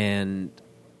 And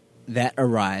that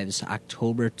arrives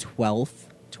October 12th,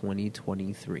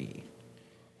 2023.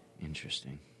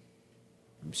 Interesting.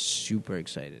 I'm super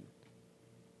excited.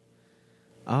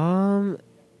 The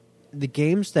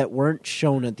games that weren't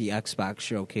shown at the Xbox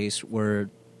showcase were,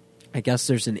 I guess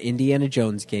there's an Indiana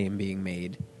Jones game being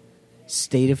made,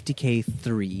 State of Decay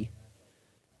 3,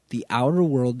 The Outer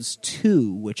Worlds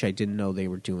 2, which I didn't know they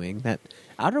were doing. That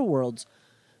Outer Worlds,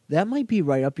 that might be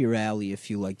right up your alley if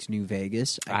you liked New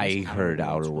Vegas. I heard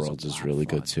Outer Worlds is really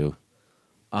good too.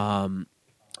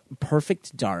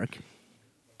 Perfect Dark,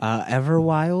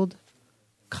 Everwild,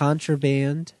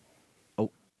 Contraband,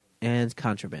 and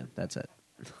Contraband. That's it.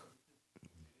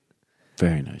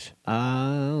 Very nice.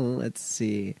 Let's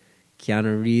see.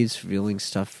 Keanu Reeves revealing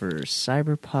stuff for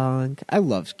Cyberpunk. I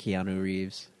love Keanu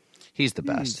Reeves. He's the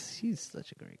best. He's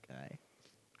such a great guy.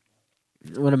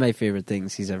 One of my favorite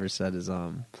things he's ever said is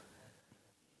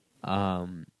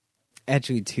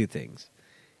actually two things.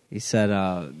 He said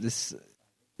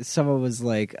someone was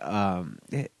like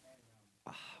what's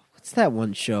that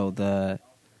one show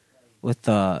with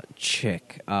the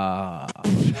chick?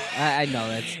 I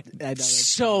know that's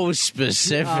so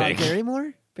specific.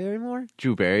 Barrymore?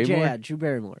 Drew Barrymore? Yeah, Drew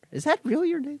Barrymore. Is that really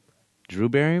your name? Drew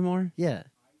Barrymore? Yeah.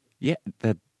 Yeah,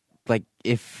 that like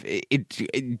if it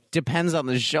depends on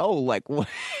the show. Like, what,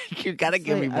 you got to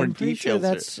give me more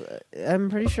details. I'm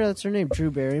pretty sure that's her name, Drew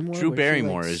Barrymore. Drew where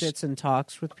Barrymore she, is sits and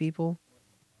talks with people.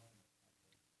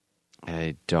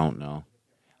 I don't know.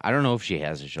 I don't know if she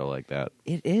has a show like that.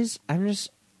 It is.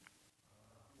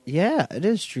 Yeah, it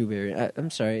is Drewberry. I'm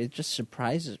sorry. It just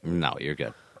surprises me. No, you're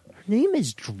good. Her name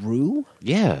is Drew?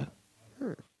 Yeah.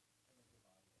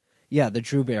 Yeah, the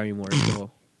Drew Barrymore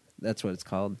show. That's what it's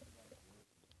called.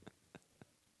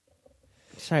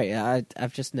 Sorry,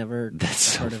 I've just never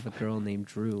heard of a girl named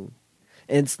Drew.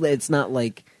 It's not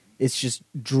like it's just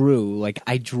Drew. Like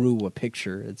I drew a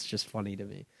picture. It's just funny to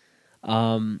me.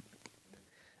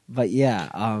 But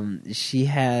yeah, she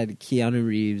had Keanu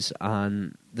Reeves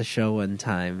on the show one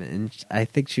time, and I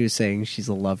think she was saying she's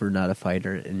a lover, not a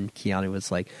fighter. And Keanu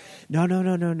was like,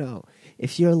 "No.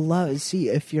 If you're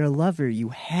if you're a lover, you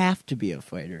have to be a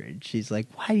fighter." And she's like,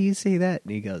 "Why do you say that?"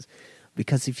 And he goes,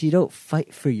 "Because if you don't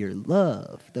fight for your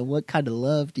love, then what kind of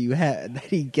love do you have?" And then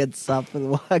he gets up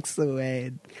and walks away,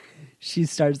 and she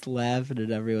starts laughing,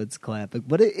 and everyone's clapping.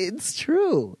 But it's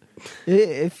true.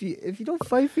 If you don't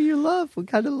fight for your love, what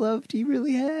kind of love do you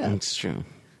really have? It's true.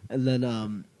 And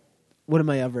then one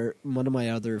of my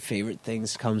other favorite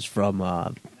things comes from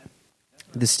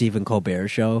the Stephen Colbert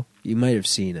Show. You might have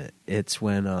seen it. It's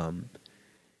when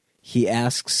he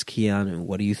asks Keanu,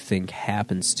 "What do you think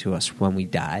happens to us when we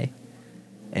die?"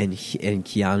 And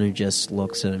Keanu just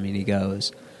looks at him and he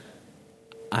goes,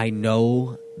 "I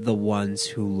know the ones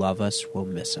who love us will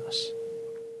miss us."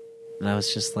 And I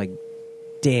was just like,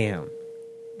 damn,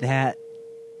 that's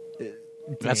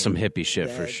some hippie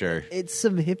shit for sure. It's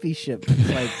some hippie shit.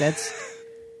 Like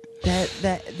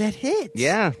that hits.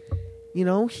 Yeah. You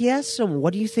know, he asks him,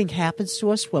 "What do you think happens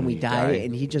to us when we die?"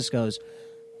 And he just goes,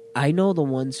 "I know the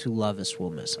ones who love us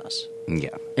will miss us."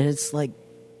 Yeah. And it's like,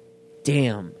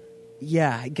 damn.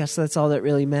 Yeah, I guess that's all that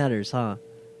really matters, huh?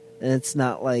 And it's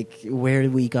not like where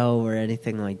do we go or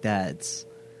anything like that.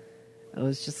 I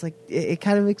was just like, it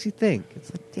kind of makes you think.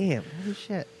 It's like, damn, holy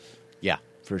shit. Yeah,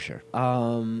 for sure.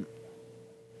 What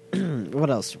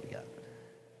else do we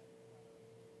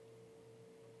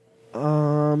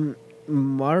got?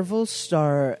 Marvel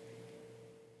star.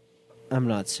 I'm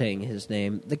not saying his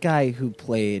name. The guy who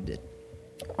played,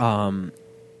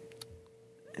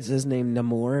 is his name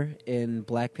Namor in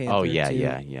Black Panther? Oh yeah, 2?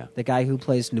 yeah. The guy who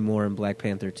plays Namor in Black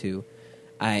Panther 2.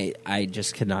 I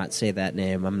just cannot say that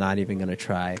name. I'm not even going to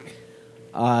try.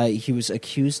 He was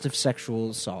accused of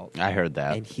sexual assault. I heard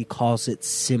that. And he calls it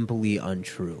simply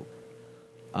untrue.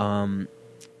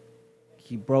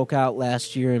 He broke out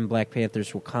last year in Black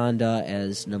Panther's Wakanda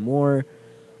as Namor.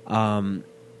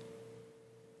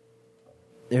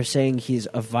 They're saying he's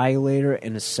a violator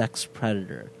and a sex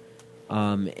predator.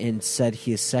 And said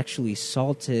he has sexually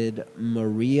assaulted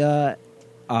Maria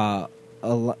Elena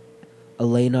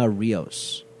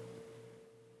Rios.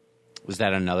 Was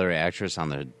that another actress on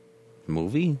the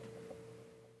movie?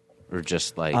 Or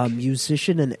just like...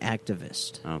 musician and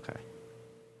activist. Okay.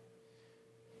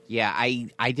 Yeah,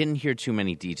 I didn't hear too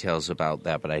many details about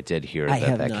that, but I did hear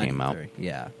that came out.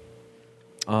 Yeah.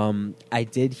 I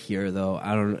did hear,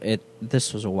 though,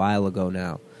 this was a while ago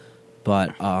now,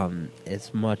 but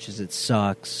as much as it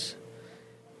sucks,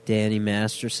 Danny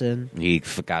Masterson... He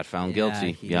got found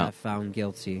guilty. He got found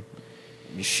guilty.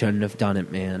 You shouldn't have done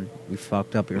it, man. You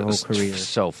fucked up your whole career.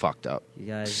 So fucked up.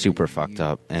 Super fucked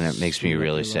up. And it makes me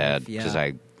really sad because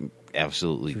I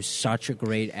absolutely... He was such a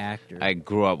great actor. I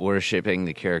grew up worshiping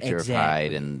the character of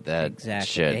Hyde and that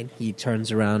shit. And he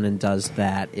turns around and does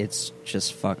that. It's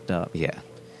just fucked up. Yeah.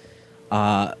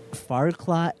 Far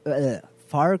Cry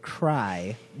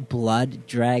Blood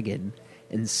Dragon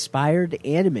inspired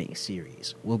anime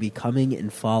series will be coming in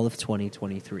fall of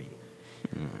 2023.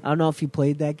 I don't know if you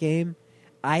played that game.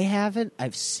 I haven't.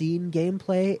 I've seen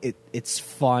gameplay. It's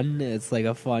fun. It's like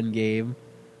a fun game.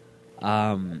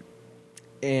 And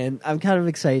I'm kind of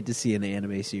excited to see an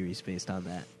anime series based on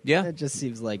that. Yeah. It just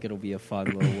seems like it'll be a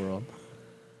fun little world.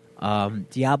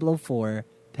 Diablo 4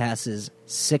 passes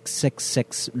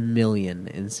 666 million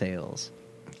in sales.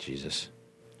 Jesus.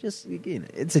 Just,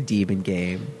 it's a demon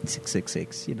game.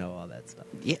 666, all that stuff.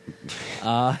 Yeah.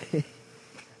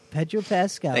 Pedro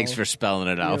Pascal. Thanks for spelling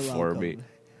it out for me.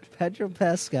 Pedro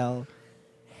Pascal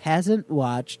hasn't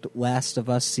watched Last of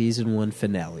Us Season 1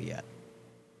 finale yet.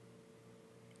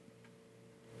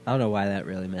 I don't know why that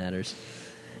really matters.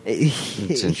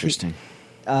 It's interesting.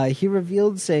 He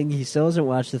revealed saying he still hasn't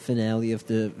watched the finale of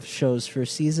the show's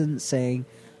first season, saying,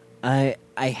 I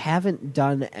haven't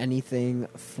done anything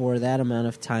for that amount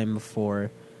of time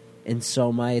before, and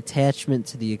so my attachment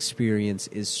to the experience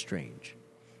is strange.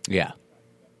 Yeah.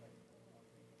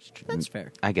 That's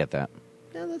fair. I get that.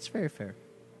 No, that's very fair.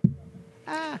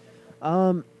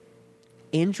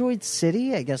 Android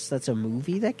City, I guess that's a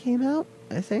movie that came out,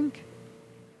 I think.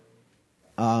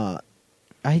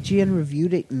 IGN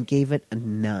reviewed it and gave it a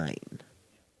 9.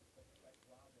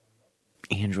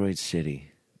 Android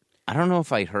City. I don't know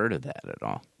if I heard of that at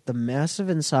all. The massive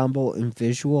ensemble and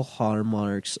visual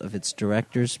hallmarks of its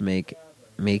directors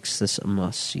makes this a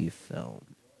must-see film.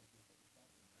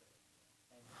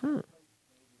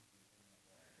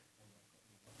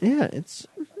 Yeah, it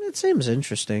seems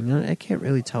interesting. I can't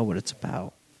really tell what it's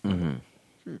about. Mm-hmm.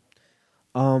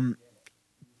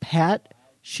 Pat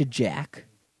Shajak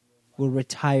will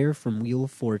retire from Wheel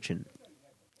of Fortune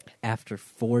after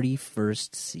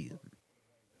 41st season.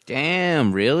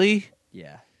 Damn, really?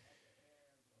 Yeah.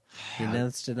 He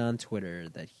announced it on Twitter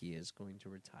that he is going to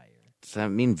retire. Does that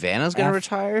mean Vanna's going to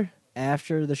retire?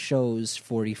 After the show's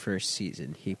 41st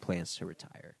season, he plans to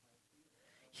retire.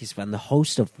 He's been the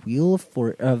host of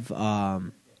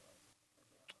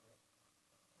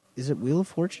is it Wheel of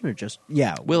Fortune or just...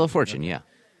 Yeah. Wheel of Fortune, yeah.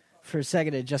 For a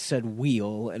second, it just said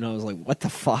Wheel, and I was like, what the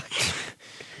fuck?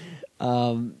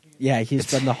 Yeah, he's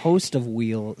been the host of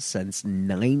Wheel since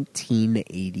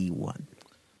 1981.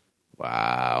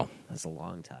 Wow. That's a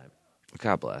long time.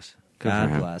 God bless. Good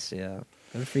God bless, yeah.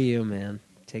 Good for you, man.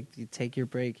 Take your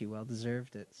break. You well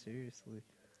deserved it. Seriously.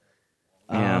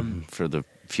 Yeah, for the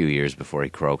few years before he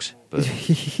croaks. But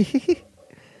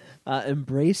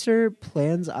Embracer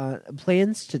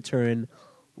plans to turn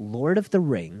Lord of the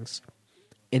Rings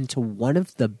into one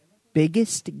of the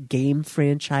biggest game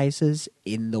franchises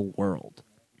in the world.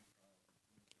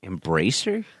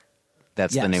 Embracer?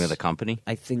 That's Yes. the name of the company?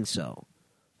 I think so.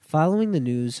 Following the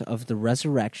news of the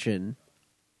resurrection...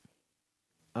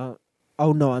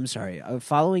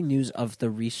 Following news of the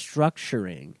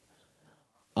restructuring,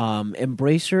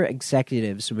 Embracer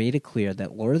executives made it clear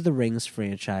that Lord of the Rings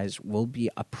franchise will be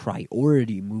a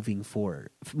priority moving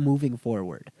forward.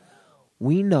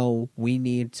 We know we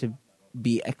need to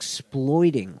be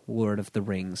exploiting Lord of the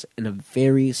Rings in a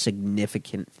very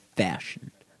significant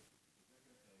fashion.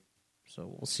 So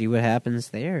we'll see what happens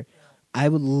there. I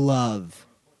would love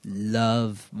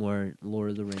more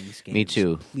Lord of the Rings games. Me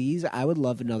too. Please, I would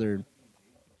love another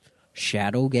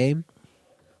Shadow game.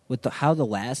 With how the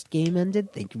last game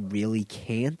ended, they really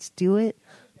can't do it.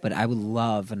 But I would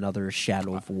love another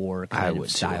Shadow of War kind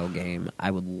of style game.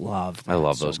 I would love that. I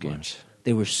love so those much. games.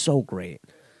 They were so great.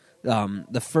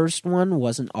 The first one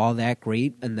wasn't all that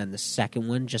great, and then the second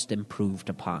one just improved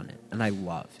upon it, and I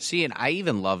love. See, and I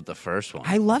even loved the first one.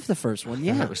 I love the first one.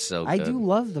 Yeah, It was so I good. do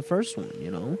love the first one.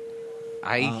 You know,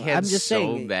 I had I'm just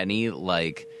so saying- many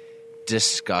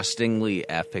disgustingly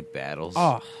epic battles.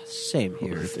 oh, same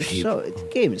here. The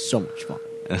game is so much fun.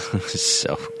 It was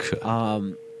so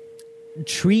good.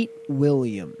 Treat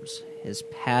Williams has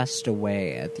passed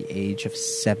away at the age of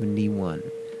 71.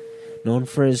 Known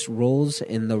for his roles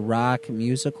in the rock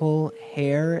musical,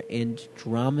 Hair, and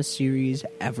drama series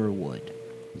Everwood.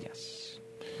 Yes.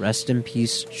 Rest in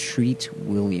peace, Treat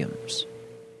Williams.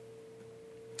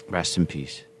 Rest in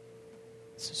peace.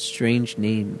 It's a strange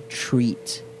name,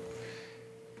 Treat.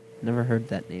 Never heard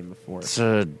that name before.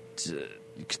 So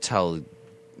you could tell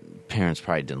parents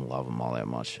probably didn't love him all that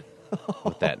much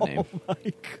with that name. Oh my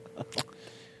god.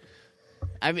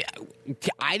 I mean,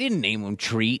 I didn't name him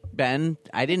Treat, Ben.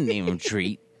 I didn't name him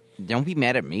Treat. Don't be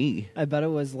mad at me. I bet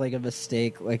it was like a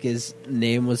mistake. Like his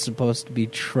name was supposed to be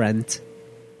Trent.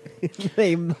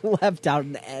 They left out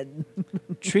an N.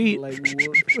 Treat. Like,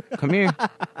 Come here.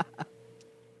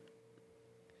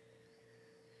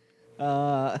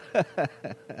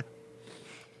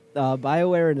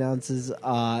 BioWare announces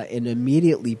and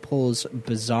immediately pulls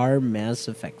bizarre Mass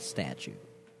Effect statue.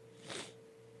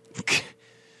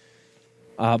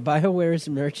 BioWare's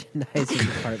merchandising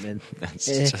department That's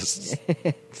just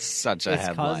such a is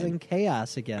headline. causing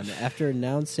chaos again after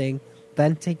announcing,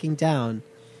 then taking down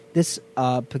this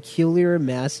peculiar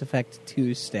Mass Effect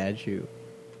 2 statue.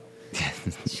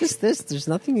 It's just this. There's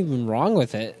nothing even wrong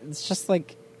with it. It's just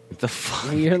like The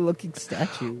fuck? a weird-looking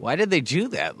statue. Why did they do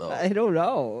that, though? I don't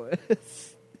know.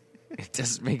 It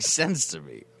doesn't make sense to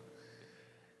me.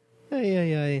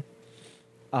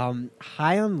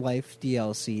 High on Life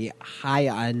DLC, High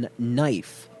on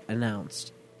Knife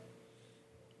announced.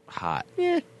 Hot.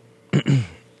 Yeah.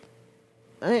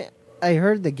 I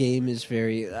heard the game is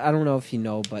very... I don't know if you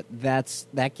know, but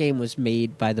that game was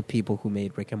made by the people who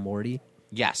made Rick and Morty.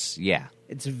 Yes, yeah.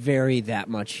 It's very that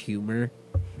much humor,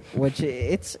 which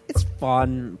it's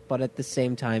fun, but at the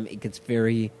same time, it gets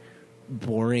very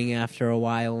boring after a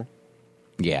while.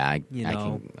 Yeah, I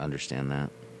know. can understand that.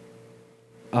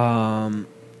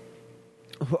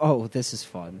 Oh, this is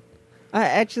fun.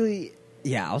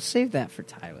 I'll save that for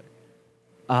Tyler.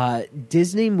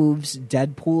 Disney moves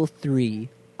Deadpool 3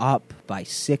 up by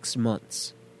 6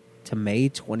 months to May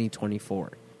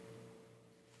 2024.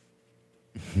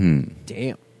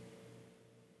 Damn.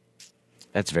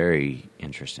 That's very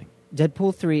interesting.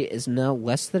 Deadpool 3 is now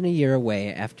less than a year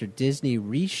away after Disney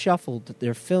reshuffled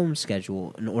their film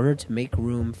schedule in order to make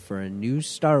room for a new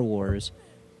Star Wars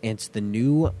and the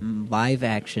new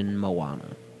live-action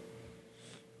Moana.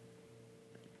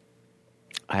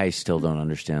 I still don't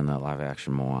understand that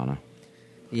live-action Moana.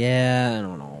 Yeah, I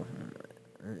don't know.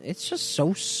 It's just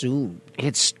so soon.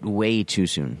 It's way too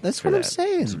soon. That's what I'm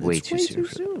saying. It's way too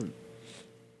soon.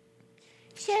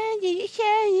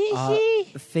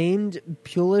 Famed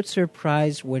Pulitzer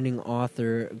Prize-winning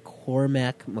author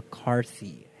Cormac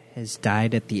McCarthy has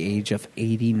died at the age of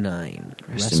 89.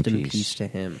 Rest in peace to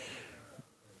him.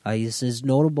 His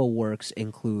notable works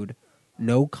include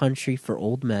No Country for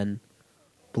Old Men,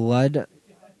 Blood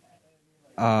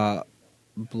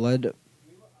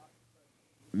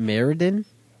Meriden?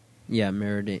 Yeah,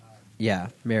 Meriden. Yeah,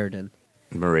 Meriden.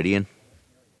 Meridian?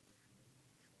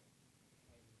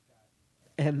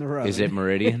 And the Road. Is it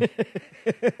Meridian?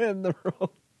 And the Road.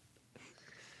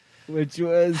 Which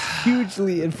was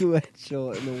hugely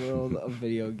influential in the world of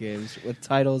video games with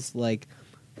titles like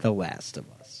The Last of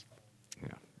Us. Yeah.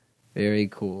 Very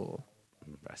cool.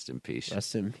 Rest in peace.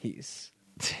 Rest in peace.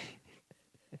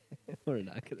 We're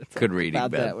not going to talk Good reading,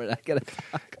 about Ben. that. We're not going to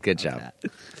talk Good about job.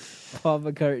 that. Paul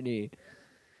McCartney.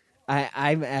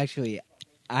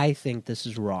 I think this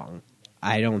is wrong.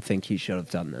 I don't think he should have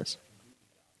done this.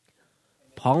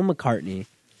 Paul McCartney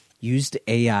used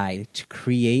AI to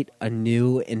create a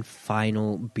new and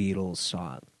final Beatles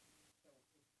song.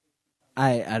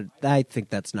 I think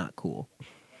that's not cool.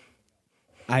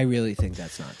 I really think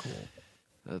that's not cool.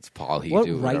 That's Paul. He What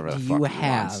do right whatever do the fuck you he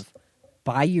have wants.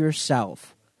 by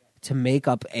yourself to make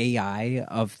up AI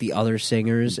of the other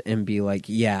singers and be like,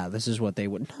 yeah, this is what they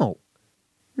would...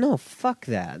 No, fuck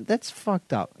that. That's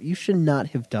fucked up. You should not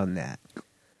have done that.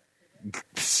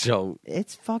 So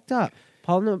It's fucked up.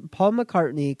 Paul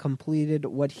McCartney completed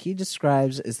what he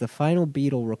describes as the final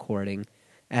Beatle recording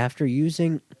after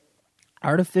using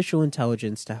artificial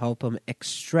intelligence to help him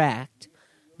extract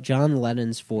John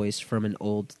Lennon's voice from an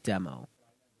old demo.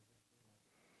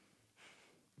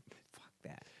 Fuck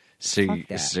that. Fuck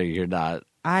that. So you're not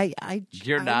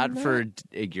you're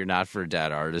not for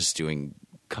dead artists doing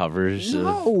covers of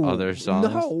other songs?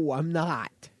 No, I'm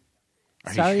not.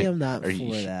 Are Sorry, you- I'm not are for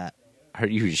you- that. Are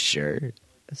you sure?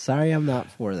 Sorry, I'm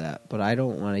not for that. But I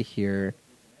don't want to hear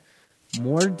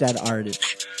more dead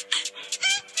artists.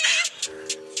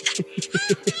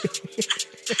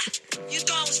 You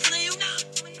thought I was feeling you?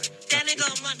 That nigga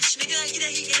on lunch. Nigga, I eat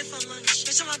that he get it for lunch.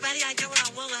 Bitch, on my body, I get what I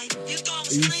want. Like, you thought I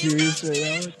was Are you feeling you? serious right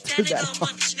now? That Turn nigga that on off.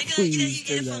 lunch. Nigga, I eat that he Please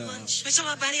get it turn for that off. lunch. Bitch, on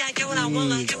my body, I get what I want.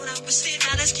 Like, get what I was saying.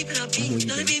 Now let's keep it up. I'm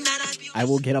Don't leaving. be mad. I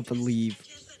will get up and leave.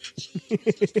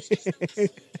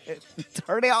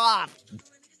 Turn it off.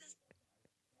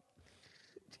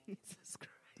 Jesus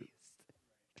Christ.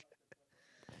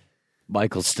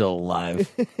 Michael's still alive.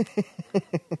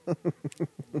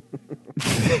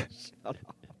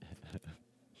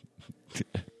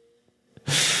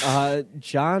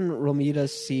 John Romita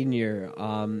Sr.,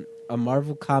 a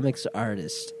Marvel Comics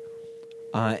artist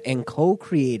and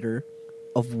co-creator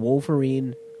of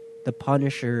Wolverine, The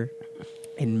Punisher,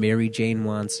 and Mary Jane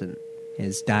Watson,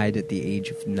 has died at the age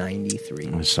of 93.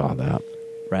 I saw that.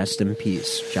 Rest in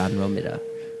peace, John Romita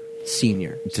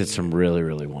Sr. Did some really,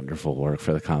 really wonderful work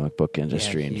for the comic book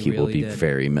industry, Yeah, and he he will really be did.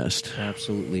 very missed.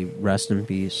 Absolutely. Rest in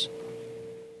peace.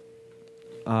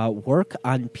 Work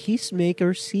on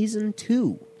Peacemaker Season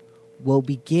 2 will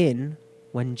begin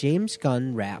when James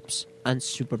Gunn wraps on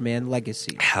Superman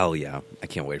Legacy. Hell yeah. I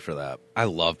can't wait for that. I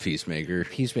love Peacemaker.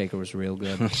 Peacemaker was real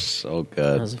good. So That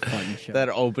good. was a fun show. That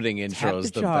opening intro Tap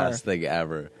is the the jar. best thing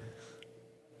ever.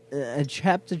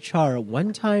 Chapter Char,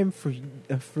 one time for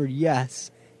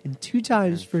yes and two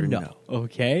times for no.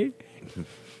 Okay?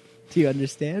 Do you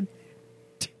understand?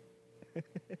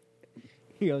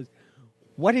 He goes,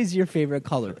 what is your favorite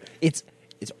color? It's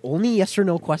only yes or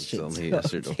no questions. It's only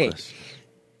yes or no Okay.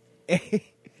 question.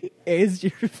 Is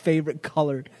your favorite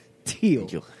color teal?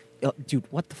 Teal. Dude,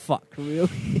 what the fuck?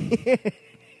 Really?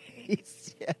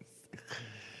 Yes.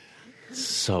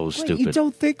 So Wait, stupid. you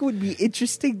don't think it would be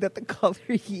interesting that the color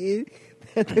he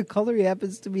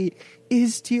happens to be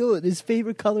is teal and his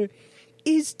favorite color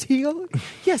is teal?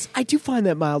 Yes, I do find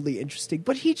that mildly interesting,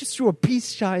 but he just threw a peace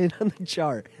sign on the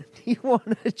jar. Do you want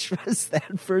to address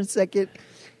that for a second?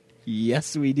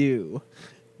 Yes, we do.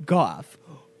 Goff,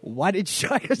 why did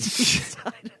Shia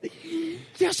decide?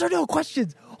 Yes or no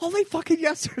questions? Only fucking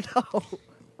yes or no.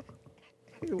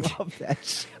 I love that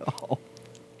show.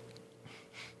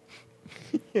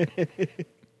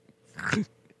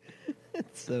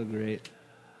 It's so great.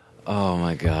 Oh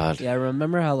my god. Yeah,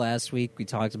 remember how last week we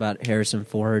talked about Harrison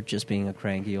Ford just being a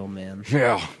cranky old man?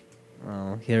 Yeah.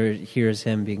 Well, here's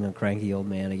him being a cranky old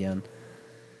man again.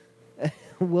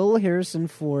 Will Harrison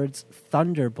Ford's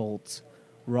Thunderbolts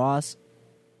Ross...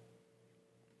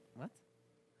 What?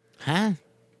 Huh?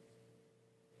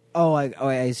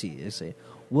 I see.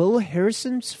 Will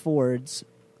Harrison Ford's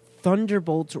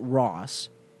Thunderbolt Ross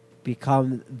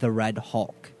become the Red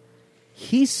Hulk?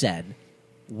 He said,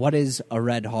 "What is a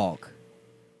Red Hulk?"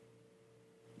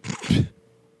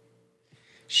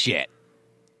 Shit.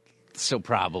 So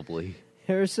probably.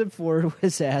 Harrison Ford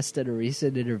was asked in a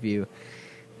recent interview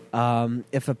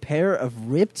if a pair of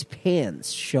ripped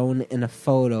pants shown in a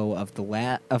photo of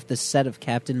the set of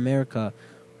Captain America: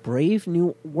 Brave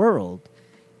New World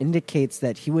indicates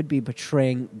that he would be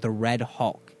portraying the Red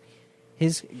Hulk.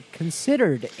 His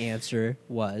considered answer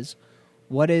was,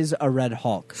 "What is a Red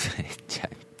Hulk?" I'm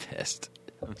pissed.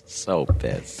 I'm so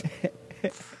pissed.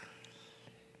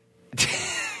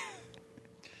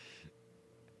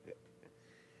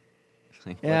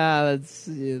 Yeah,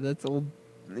 that's old.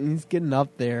 He's getting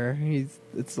up there.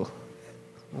 It's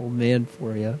old man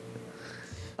for you.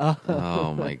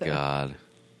 Oh my god.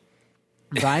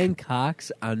 Brian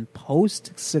Cox on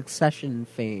post-Succession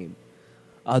fame.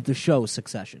 The show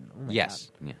Succession. Oh my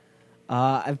Yes. God.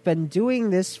 Yeah. I've been doing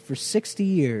this for 60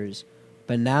 years,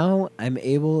 but now I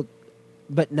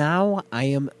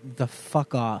am the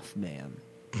fuck off man.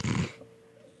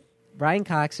 Brian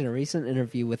Cox, in a recent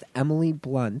interview with Emily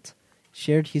Blunt,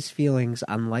 shared his feelings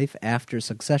on life after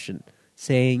Succession,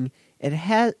 saying, it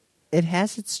has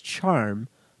its charm,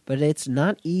 but it's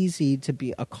not easy to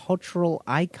be a cultural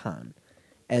icon.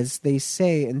 As they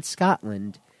say in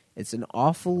Scotland, it's an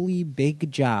awfully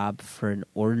big job for an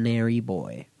ordinary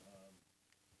boy.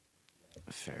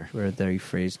 Fair. Where he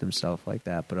phrased himself like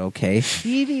that, but okay.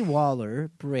 Phoebe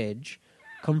Waller-Bridge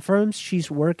confirms she's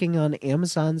working on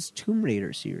Amazon's Tomb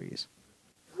Raider series.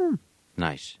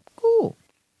 Nice. Cool.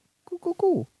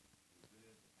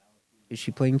 Is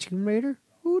she playing Tomb Raider?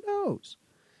 Who knows?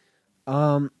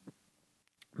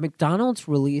 McDonald's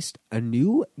released a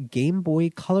new Game Boy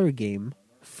Color game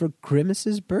for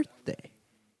Grimace's birthday.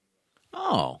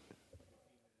 Oh.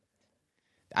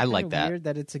 I like that. Weird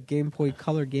that it's a Game Boy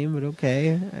Color game, but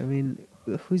okay. I mean,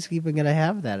 who's even going to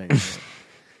have that anymore?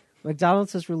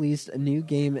 McDonald's has released a new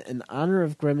game in honor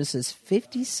of Grimace's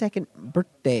 52nd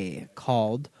birthday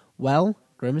called, well,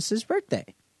 Grimace's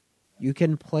Birthday. You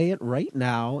can play it right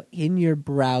now in your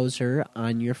browser,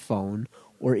 on your phone,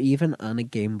 or even on a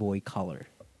Game Boy Color.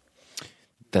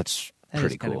 That's That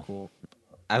pretty is kinda cool.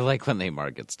 I like when they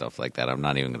market stuff like that. I'm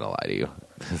not even going to lie to you.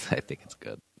 I think it's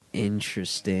good.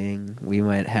 Interesting. We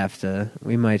might have to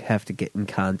get in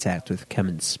contact with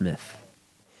Kevin Smith.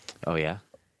 Oh, yeah?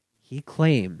 He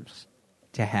claims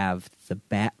to have the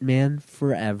Batman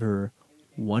Forever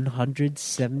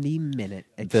 170-minute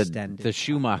extended. The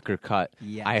Schumacher cut.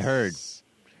 Yes. I heard.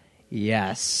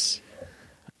 Yes.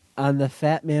 On the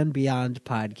Fat Man Beyond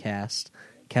podcast,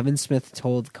 Kevin Smith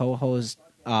told co-host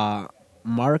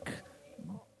Mark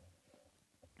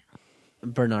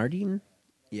Bernardine,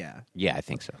 yeah, I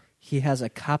think so. he has a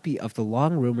copy of the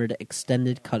long-rumored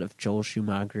extended cut of Joel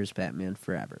Schumacher's Batman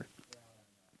Forever.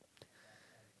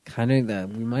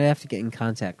 We might have to get in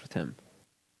contact with him.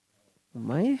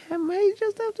 Might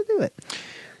just have to do it.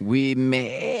 We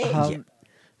may.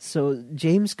 So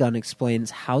James Gunn explains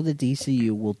how the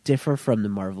DCU will differ from the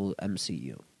Marvel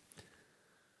MCU.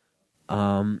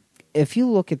 If you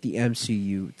look at the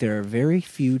MCU, there are very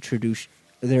few traditional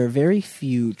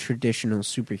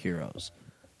superheroes.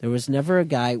 There was never a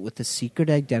guy with a secret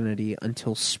identity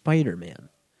until Spider-Man.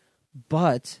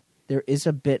 But there is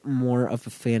a bit more of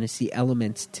a fantasy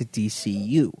element to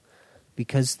DCU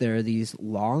because there are these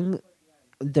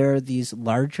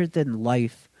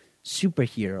larger-than-life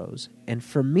superheroes. And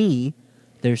for me,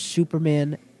 there's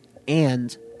Superman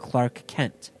and Clark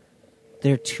Kent.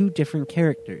 They're two different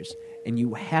characters, and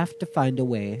you have to find a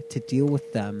way to deal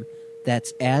with them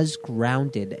that's as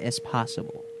grounded as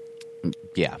possible.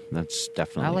 Yeah, that's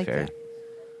definitely I like fair.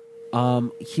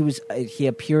 that. He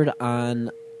appeared on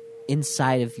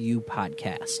Inside of You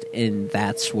podcast, and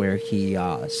that's where he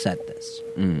said this.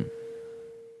 Mm.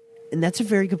 And that's a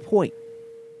very good point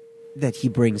that he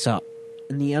brings up.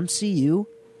 In the MCU,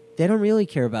 they don't really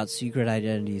care about secret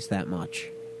identities that much.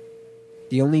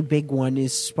 The only big one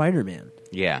is Spider-Man.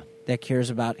 Yeah. That cares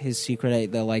about his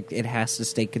secret, that it has to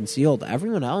stay concealed.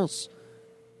 Everyone else,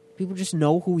 people just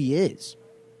know who he is.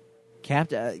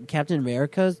 Captain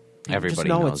America, people Everybody just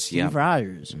know knows, it's Steve yeah.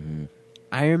 Rogers. Mm-hmm.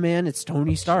 Iron Man, it's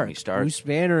Tony Stark. Bruce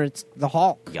Banner, it's the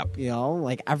Hulk. Yep.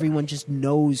 Everyone just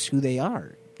knows who they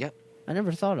are. Yep. I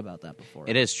never thought about that before.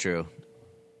 It is true.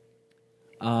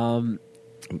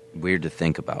 Weird to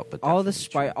think about, but all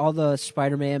definitely true. all the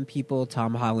Spider-Man people,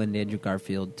 Tom Holland, Andrew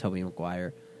Garfield, Tobey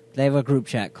Maguire, they have a group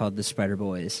chat called the Spider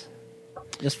Boys.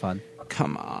 Just fun.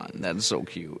 Come on, that's so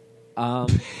cute.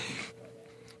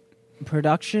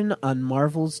 Production on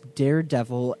Marvel's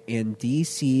Daredevil and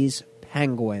DC's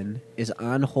Penguin is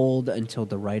on hold until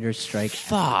the writers' strike.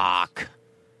 Fuck.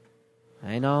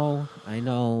 I know. But we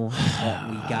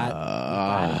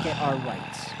gotta get our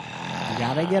rights. We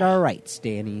gotta get our rights,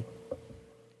 Danny.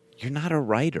 You're not a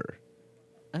writer.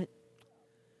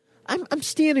 I'm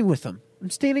standing with them. I'm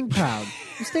standing proud.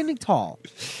 I'm standing tall.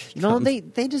 You know,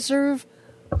 they deserve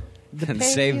the And pay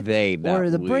say they, not or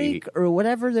the we. break or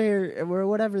whatever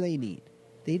they need.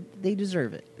 They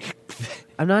deserve it.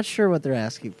 I'm not sure what they're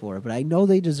asking for, but I know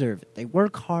they deserve it. They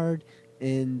work hard,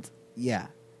 and yeah.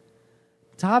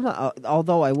 Tom,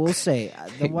 although I will say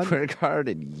the Work hard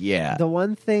and the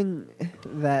one thing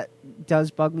that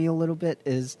does bug me a little bit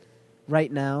is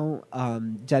right now,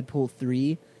 Deadpool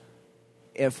 3.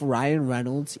 If Ryan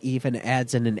Reynolds even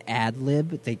adds in an ad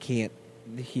lib,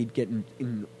 he'd get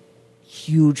in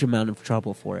huge amount of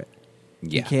trouble for it.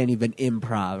 Yeah. You can't even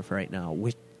improv right now,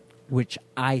 which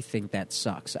I think that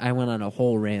sucks. I went on a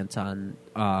whole rant on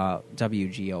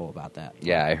WGO about that.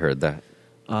 Yeah, I heard that.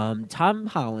 Tom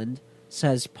Holland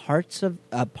says part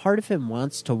of him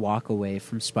wants to walk away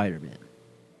from Spider-Man.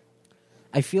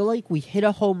 I feel like we hit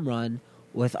a home run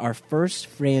with our first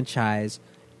franchise,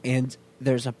 and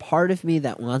there's a part of me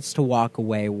that wants to walk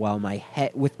away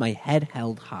with my head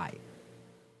held high.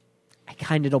 I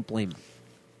kind of don't blame him.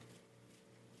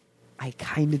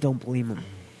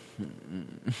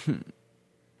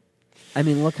 I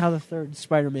mean, look how the third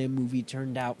Spider-Man movie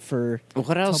turned out for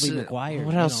What else? Tobey Maguire.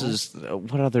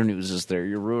 What other news is there?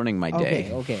 You're ruining my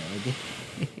day. Okay.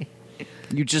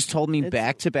 You just told me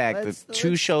back to back the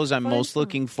two shows I'm find most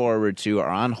looking forward to are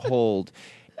on hold,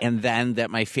 and then that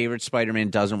my favorite Spider-Man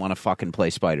doesn't want to fucking play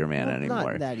Spider-Man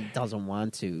anymore. Not that he doesn't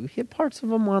want to. Parts of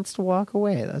him wants to walk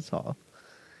away. That's all.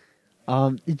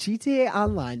 The GTA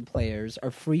Online players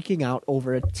are freaking out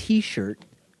over a T-shirt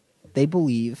they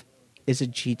believe is a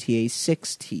GTA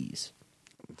 6 tease.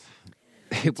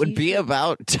 It would be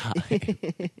about time.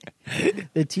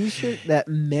 The T-shirt that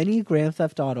many Grand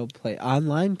Theft Auto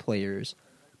online players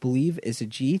believe is a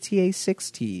GTA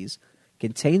 6 tease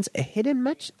contains a hidden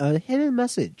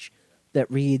message that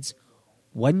reads,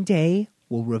 "One day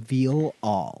will reveal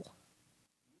all."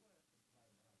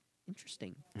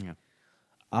 Interesting. Yeah.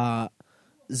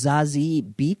 Zazie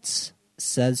Beats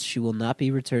says she will not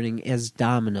be returning as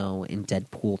Domino in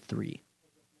Deadpool 3.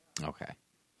 Okay.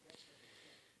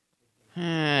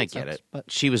 I get it.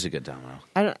 But She was a good Domino.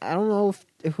 I don't know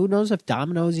who knows if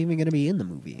Domino's even going to be in the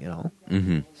movie, you know?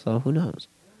 Mm-hmm. So who knows?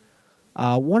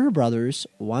 Warner Brothers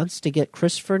wants to get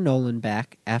Christopher Nolan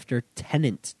back after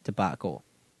Tenet debacle.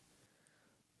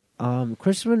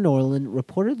 Christopher Nolan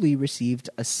reportedly received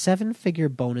a 7-figure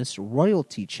bonus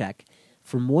royalty check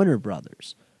from Warner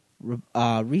Brothers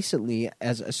recently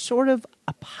as a sort of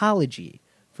apology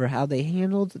for how they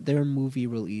handled their movie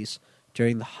release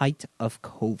during the height of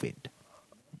COVID.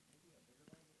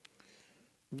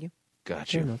 Yeah,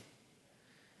 Gotcha. fair enough.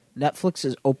 Netflix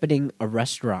is opening a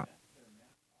restaurant.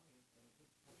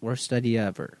 Worst idea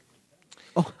ever.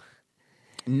 Oh,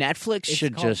 Netflix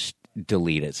should just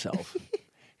delete itself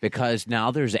because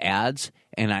now there's ads,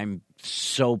 and I'm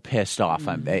so pissed off.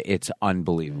 It's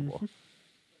unbelievable.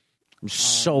 I'm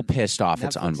so pissed off. Netflix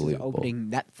It's unbelievable. Is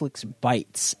opening Netflix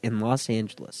Bites in Los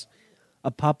Angeles, a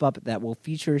pop-up that will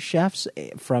feature chefs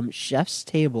from Chef's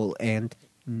Table and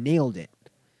nailed it.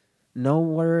 No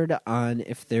word on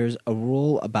if there's a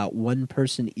rule about one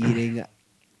person eating.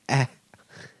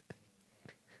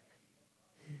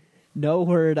 No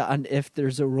word on if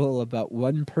there's a rule about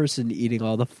one person eating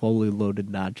all the fully loaded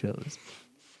nachos.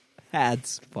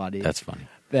 That's funny. That's funny.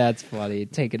 That's funny.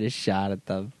 Taking a shot at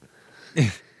them.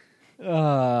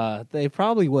 They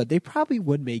probably would. They probably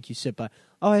would make you sit by.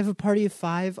 Oh, I have a party of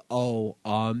 5. Oh,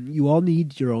 you all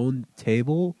need your own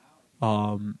table.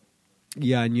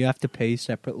 Yeah, and you have to pay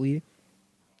separately.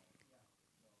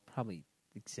 Probably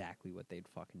exactly what they'd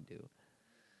fucking do.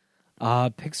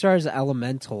 Pixar's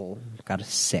Elemental got a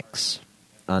 6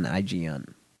 on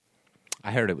IGN.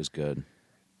 I heard it was good.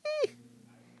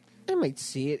 I might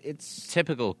see it. It's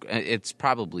Typical. It's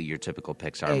probably your typical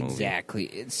Pixar movie. exactly.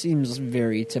 It seems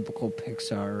very typical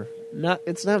Pixar.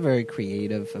 It's not very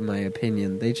creative, in my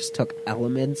opinion. They just took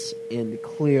elements, and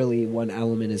clearly one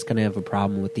element is going to have a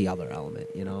problem with the other element.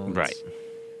 You know, Right.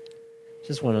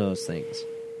 Just one of those things.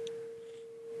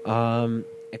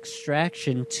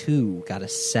 Extraction 2 got a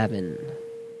 7.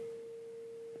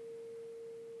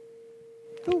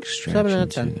 Cool. Extraction 7 out of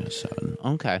 10. 2 7.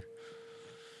 Okay.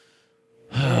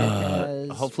 Has-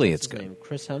 Hopefully what's it's his good. name?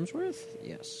 Chris Hemsworth?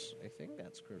 Yes, I think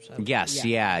that's Chris Hemsworth. Yes,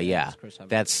 yeah. That's Chris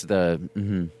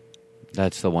Hemsworth.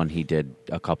 That's the one he did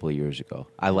a couple of years ago.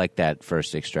 I like that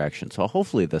first Extraction, so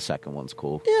hopefully the second one's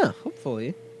cool. Yeah,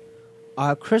 hopefully.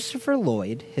 Christopher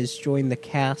Lloyd has joined the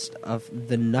cast of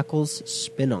the Knuckles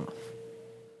spin-off.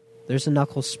 There's a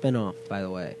Knuckles spin-off, by the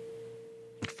way.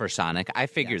 For Sonic, I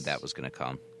figured Yes. that was going to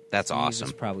come. That's Steve awesome.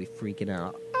 is probably freaking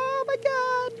out. Oh my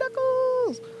god,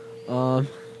 Knuckles!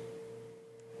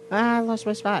 I lost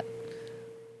my spot.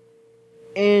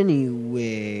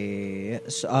 Anyway,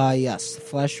 yes,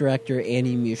 Flash director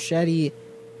Andy Muschietti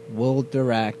will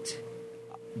direct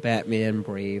Batman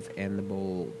Brave and the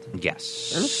Bold.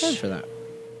 Yes. I'm excited for that.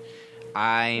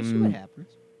 We'll see what happens.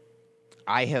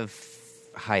 I have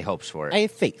high hopes for it. I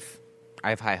have faith.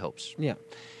 I have high hopes. Yeah.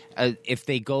 If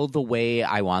they go the way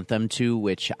I want them to,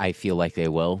 which I feel like they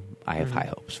will, I have high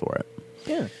hopes for it.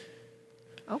 Yeah.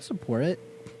 I'll support it.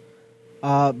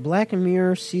 Black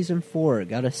Mirror Season 4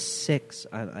 got a 6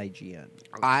 on IGN.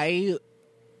 I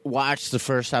watched the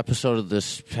first episode of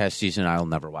this past season. I'll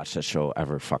never watch that show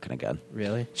ever fucking again.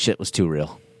 Really? Shit was too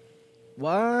real.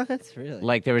 What? Really?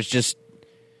 Like, there was just...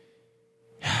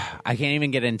 I can't even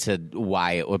get into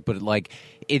why it would, but, like,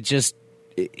 it just...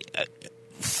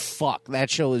 fuck.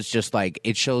 That show is just, like...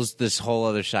 It shows this whole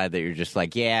other side that you're just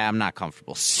like, yeah, I'm not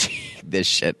comfortable seeing this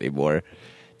shit anymore.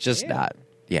 Just not.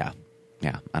 Yeah.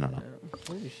 Yeah, I don't know.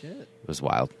 Holy shit. It was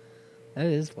wild. That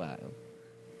is wild.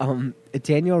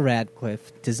 Daniel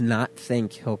Radcliffe does not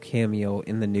think he'll cameo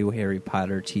in the new Harry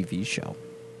Potter TV show.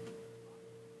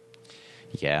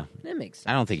 Yeah. That makes sense.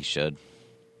 I don't think he should.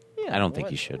 Yeah, I don't think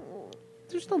he should.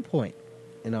 There's no point,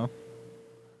 you know?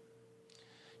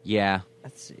 Yeah.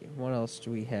 Let's see. What else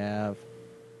do we have?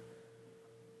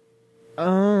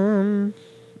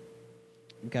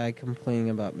 Guy complaining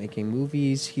about making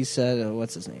movies. He said,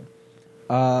 what's his name?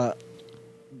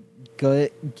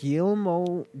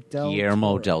 Guillermo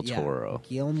del Toro. Yeah,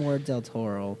 Guillermo del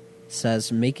Toro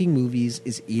says making movies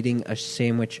is eating a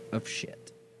sandwich of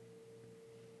shit.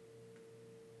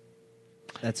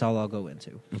 That's all I'll go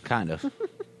into. Kind of.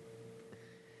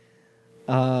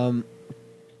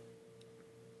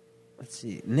 Let's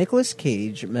see. Nicolas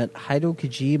Cage met Hideo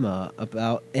Kojima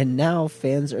about, and now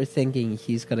fans are thinking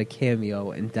he's going to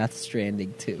cameo in Death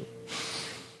Stranding 2.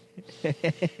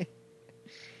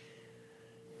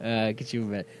 Could you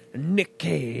imagine? Nick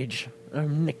Cage.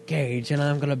 I'm Nick Cage, and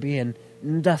I'm going to be in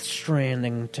Death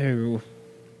Stranding 2.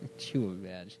 Could you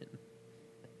imagine?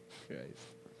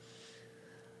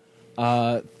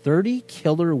 Christ. 30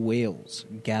 killer whales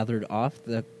gathered off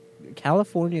the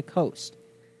California coast,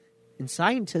 and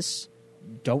scientists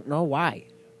don't know why.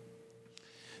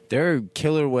 There are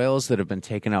killer whales that have been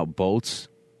taking out boats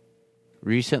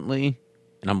recently,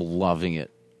 and I'm loving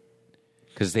it.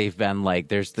 Because they've been like,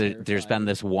 there's been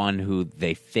this one who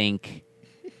they think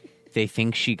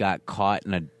she got caught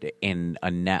in a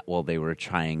net while they were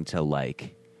trying to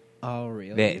like. Oh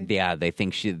really? They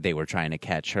think they were trying to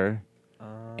catch her,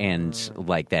 and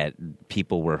like that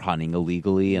people were hunting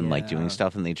illegally and like doing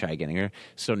stuff, and they tried getting her.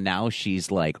 So now she's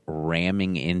like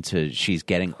she's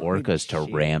getting orcas to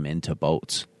ram into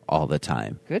boats all the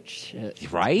time. Good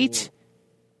shit. Right? Cool.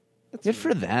 Good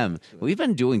for them. We've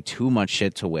been doing too much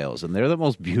shit to whales, and they're the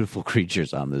most beautiful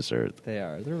creatures on this earth. They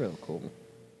are. They're real cool.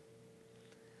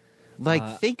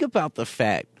 Like, think about the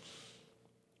fact.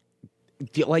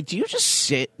 Do you just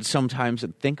sit sometimes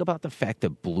and think about the fact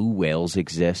that blue whales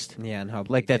exist? Yeah, and how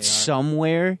Like, that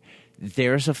somewhere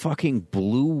there's a fucking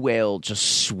blue whale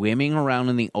just swimming around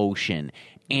in the ocean,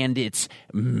 and it's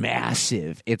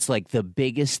massive. It's like the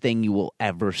biggest thing you will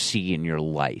ever see in your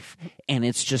life. And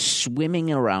it's just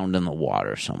swimming around in the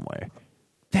water somewhere.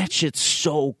 That shit's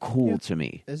so cool to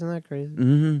me. Isn't that crazy?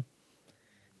 Mm-hmm.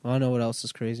 Want to know what else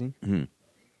is crazy? Mm-hmm.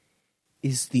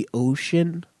 Is the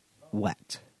ocean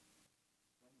wet?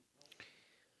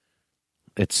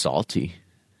 It's salty.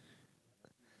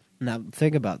 Now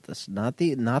think about this. Not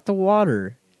the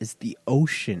water. Is the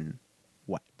ocean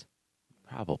wet?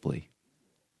 Probably.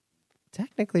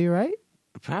 Technically, right?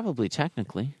 Probably,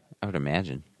 technically. I would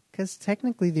imagine. Because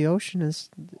technically the ocean it's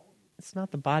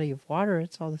not the body of water,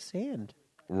 it's all the sand.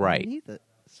 Right. Underneath it.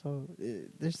 So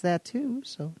there's that too.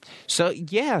 So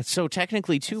yeah, so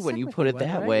technically too, It's when you put it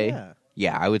technically wet, that right? way,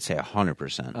 yeah, I would say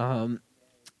 100%.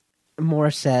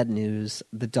 More sad news.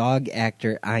 The dog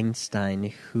actor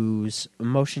Einstein, whose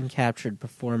motion-captured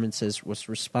performances was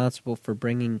responsible for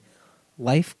bringing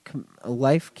life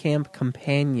camp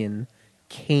companion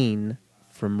Kane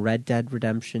from Red Dead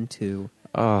Redemption 2,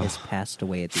 has passed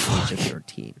away at the age of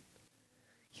 13.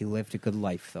 He lived a good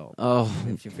life, though. Oh, He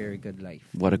lived a very good life.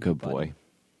 what a good buddy. boy.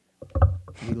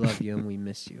 We love you and we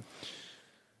miss you.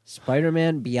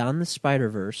 Spider-Man Beyond the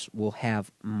Spider-Verse will have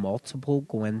multiple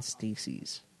Gwen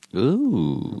Stacy's.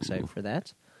 Ooh. I'm excited for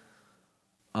that.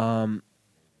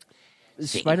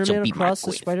 Say, Spider-Man "Don't be my Across the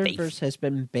Gwen Spider-Verse has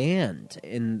been banned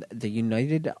in the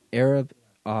United Arab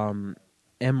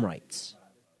Emirates.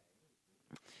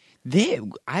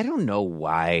 I don't know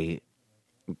why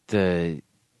they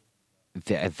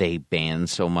ban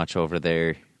so much over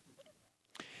there.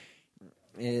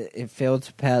 It failed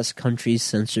to pass country's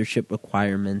censorship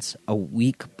requirements a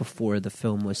week before the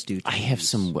film was due to I have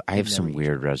some region.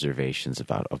 weird reservations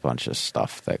about a bunch of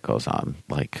stuff that goes on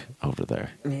like over there.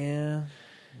 Yeah.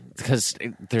 Because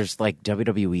there's like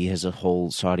WWE has a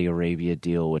whole Saudi Arabia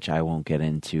deal, which I won't get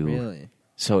into. Really?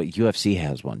 So UFC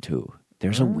has one too.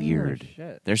 There's some weird.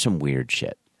 Shit. There's some weird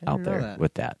shit I out didn't know there that.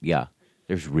 with that. Yeah,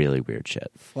 there's really weird shit.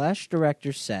 Flash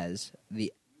director says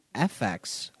the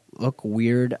FX look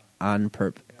weird on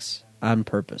purpose.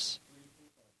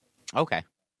 Okay.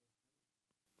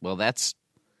 Well, that's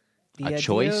The a idea-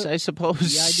 choice, I suppose.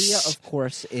 The idea, of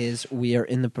course, is we are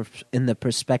in the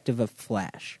perspective of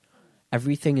Flash.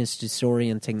 Everything is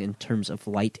disorienting in terms of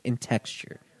light and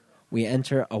texture. We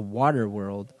enter a water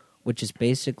world, which is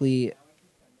basically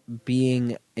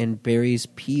being in Barry's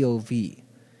POV.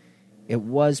 It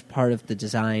was part of the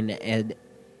design,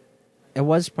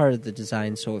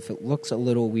 so if it looks a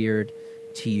little weird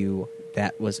to you,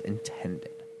 that was intended.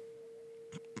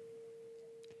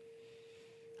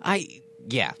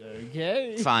 Yeah,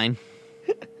 Okay. fine.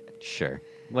 Sure.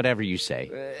 Whatever you say.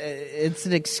 It's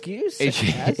an excuse, I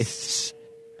guess.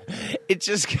 It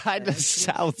just kind of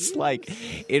sounds like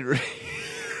it.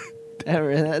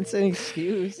 That's an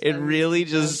excuse. It really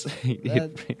just. Yeah,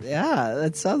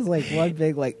 that sounds like one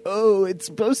big, like, oh, it's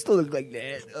supposed to look like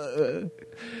that.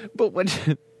 But when.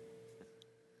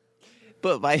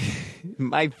 But my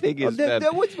thing is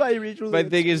that was my original. my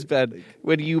thing is Ben,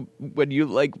 when you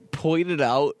like point it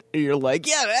out and you're like,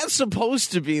 yeah, that's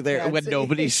supposed to be there. That's When it.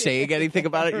 nobody's saying anything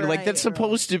about it, you're like, Right, that's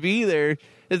supposed to be there.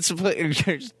 It's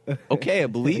okay, I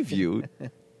believe you.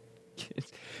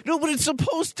 No, but it's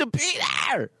supposed to be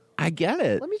there. I get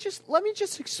it. Let me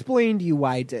just explain to you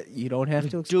why you don't have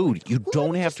to explain. Dude, you Let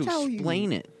don't me have just to tell you.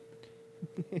 explain it.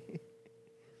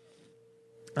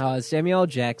 Samuel L.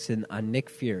 Jackson on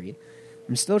Nick Fury.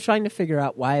 I'm still trying to figure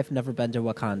out why I've never been to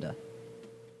Wakanda.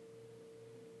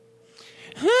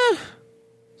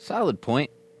 Solid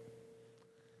point.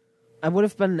 I would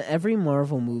have been in every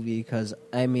Marvel movie because,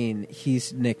 I mean,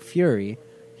 he's Nick Fury.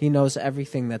 He knows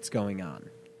everything that's going on.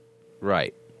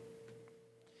 Right.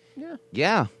 Yeah,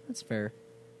 Yeah, that's fair.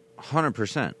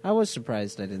 100%. I was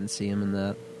surprised I didn't see him in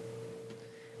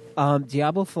that.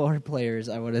 Diablo 4 players,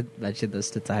 I would have mentioned this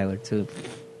to Tyler, too.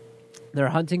 They're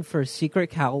hunting for a secret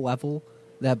cow level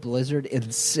that Blizzard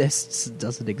insists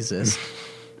doesn't exist.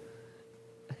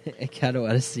 I kind of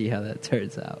want to see how that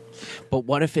turns out. But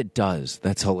what if it does?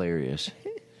 That's hilarious.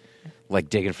 Like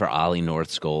digging for Ollie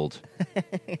North's gold.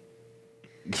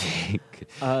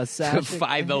 Sasha,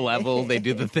 Find the level. They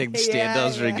do the thing Stan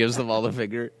does where he gives them all the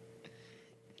finger.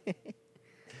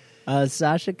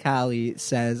 Sasha Kali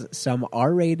says some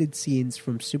R-rated scenes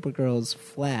from Supergirl's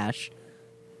Flash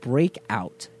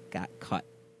Breakout got cut.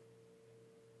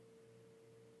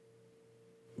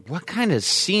 What kind of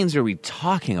scenes are we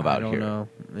talking about I don't here? know.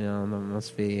 Yeah, that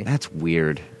must be. That's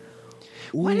weird.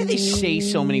 Why do they say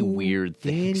so many weird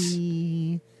things?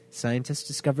 Danny. Scientists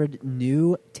discovered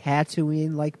new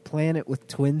Tatooine-like planet with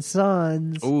twin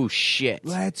suns. Oh, shit.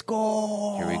 Let's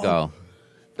go! Here we go.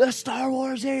 The Star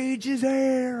Wars age is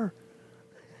here.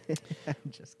 I'm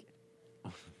just kidding.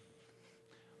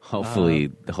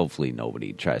 Hopefully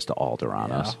nobody tries to alter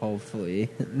on us. Hopefully.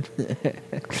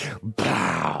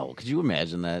 Wow. Could you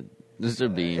imagine that?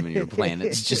 Mr. Beam and your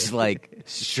planet's just like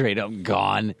straight up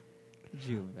gone. Could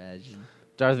you imagine?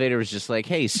 Darth Vader was just like,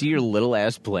 hey, see your little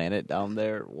ass planet down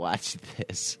there? Watch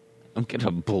this. I'm going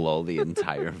to blow the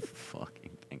entire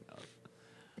fucking thing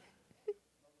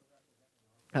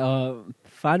up.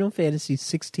 Final Fantasy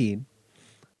 16.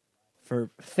 For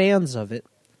fans of it,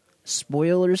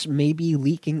 spoilers may be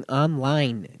leaking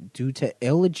online due to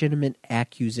illegitimate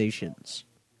accusations.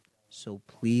 So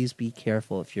please be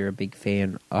careful if you're a big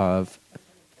fan of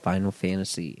Final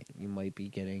Fantasy. You might be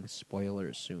getting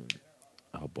spoilers soon.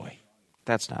 Oh, boy.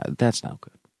 That's not good. It's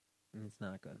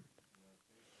not good.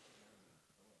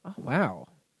 Oh, wow.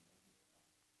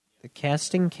 The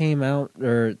casting came out,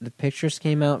 or the pictures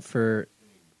came out for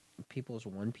people's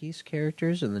One Piece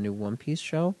characters in the new One Piece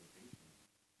show.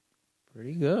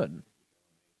 Pretty good.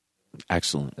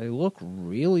 Excellent. They look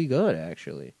really good,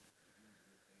 actually.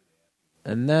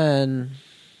 And then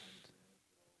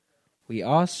we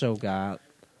also got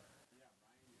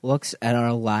looks at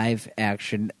our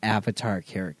live-action Avatar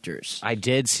characters. I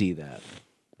did see that.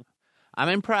 I'm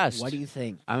impressed. What do you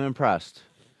think? I'm impressed.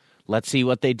 Let's see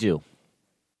what they do.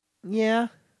 Yeah.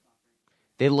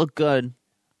 They look good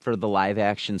for the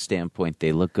live-action standpoint.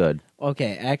 They look good.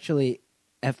 Okay, actually,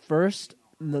 at first,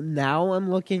 now I'm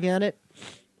looking at it,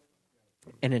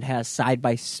 and it has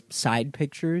side-by-side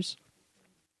pictures.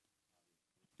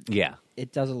 Yeah.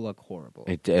 It doesn't look horrible.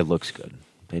 It looks good.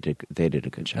 They did a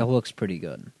good It job. looks pretty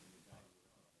good.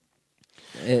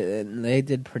 They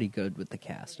did pretty good with the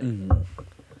casting.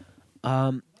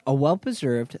 Mm-hmm. A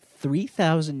well-preserved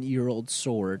 3,000-year-old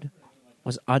sword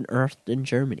was unearthed in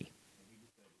Germany.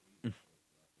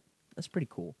 That's pretty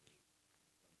cool.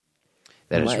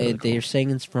 That is really They're cool. saying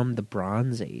it's from the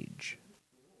Bronze Age.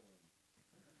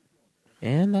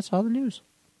 And that's all the news.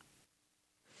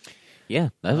 Yeah,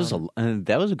 that was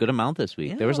a good amount this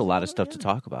week. Yeah, There was a that was lot a of lot, stuff to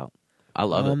talk about. I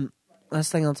love it.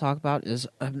 Last thing I'll talk about is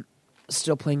I'm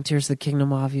still playing Tears of the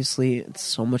Kingdom, obviously. It's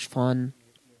so much fun.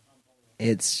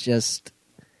 It's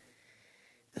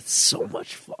so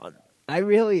much fun.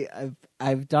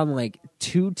 I've done like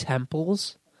 2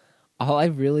 temples. All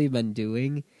I've really been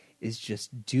doing is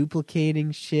just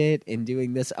duplicating shit and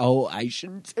doing this. Oh, I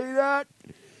shouldn't say that.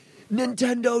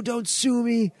 Nintendo, don't sue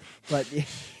me. But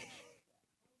if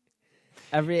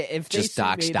they Just sue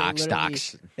docs, me, docs, they literally-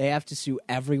 docs. They have to sue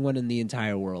everyone in the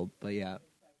entire world. But yeah.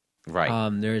 Right.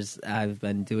 I've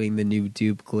been doing the new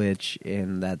dupe glitch,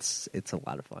 and it's a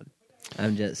lot of fun.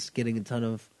 I'm just getting a ton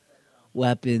of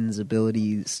weapons,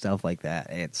 abilities, stuff like that.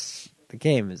 The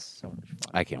game is so much fun.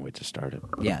 I can't wait to start it.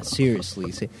 Yeah,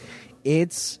 seriously.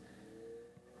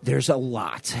 There's a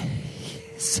lot.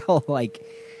 So like,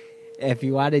 if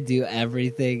you want to do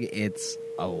everything, it's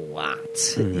a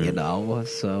lot, you know?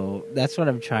 So that's what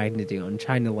I'm trying to do. I'm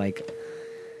trying to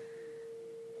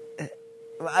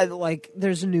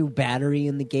there's a new battery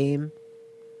in the game.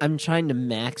 I'm trying to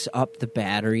max up the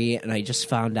battery, and I just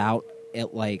found out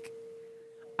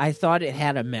I thought it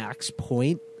had a max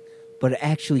point, but it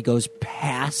actually goes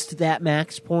past that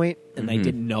max point, and I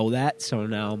didn't know that, so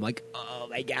now I'm like, oh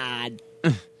my god.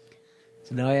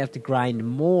 So now I have to grind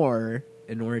more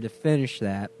in order to finish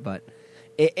that, but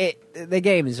the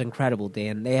game is incredible,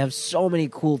 Dan. They have so many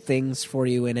cool things for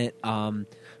you in it.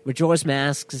 Majora's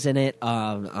Mask is in it.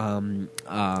 Midna's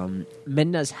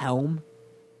helm.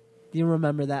 Do you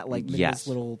remember that? Like Midna's Yes.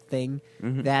 little thing?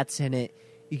 That's in it.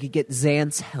 You could get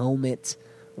Xanth's helmet.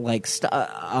 You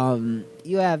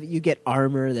get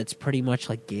armor that's pretty much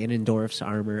like Ganondorf's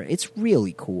armor. It's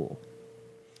really cool.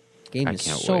 Game I is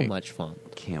can't so wait. much fun.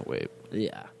 Can't wait.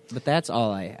 Yeah, but that's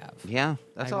all I have. Yeah,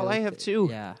 that's I all really I have thi- too.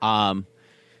 yeah.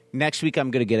 Next week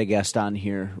I'm going to get a guest on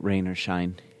here, rain or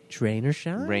shine. Rain or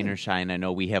shine. Rain or shine. I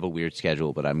know we have a weird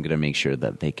schedule, but I'm going to make sure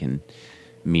that they can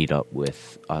meet up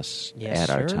with us Yes, at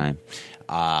our sir. time.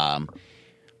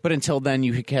 But until then,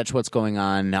 you can catch what's going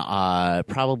on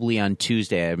probably on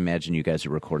Tuesday. I imagine you guys are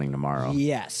recording tomorrow.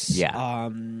 Yes. Yeah.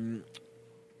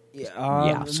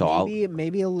 Yeah. So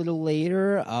maybe a little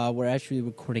later. We're actually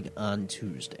recording on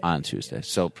Tuesday. On Tuesday.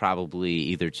 So probably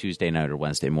either Tuesday night or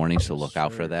Wednesday morning, so look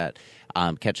out for that.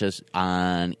 Catch us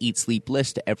on Eat Sleep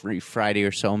List every Friday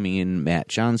or so, me and Matt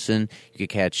Johnson. You can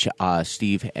catch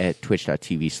Steve at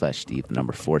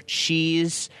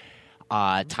twitch.tv/Steve4Cheese.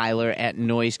 Tyler at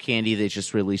Noise Candy. They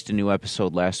just released a new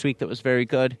episode last week that was very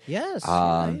good. Yes,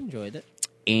 I enjoyed it.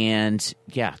 And,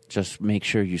 yeah, just make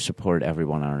sure you support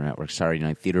everyone on our network. Saturday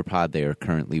Night Theater Pod, they are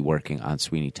currently working on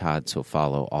Sweeney Todd, so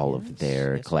follow all of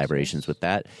their collaborations with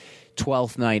that.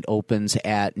 12th Night opens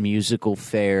at Musical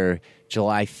Fair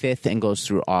July 5th and goes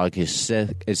through August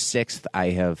 6th.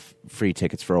 I have free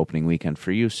tickets for opening weekend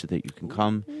for you so that you can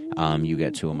come. You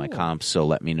get 2 of my comps, so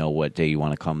let me know what day you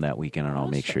want to come that weekend, and I'll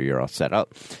make sure you're all set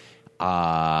up.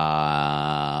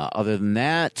 Other than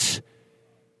that,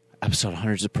 episode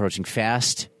 100 is approaching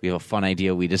fast. We have a fun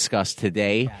idea we discussed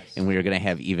today, and we are going to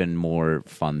have even more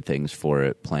fun things for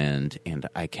it planned, and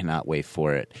I cannot wait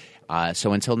for it.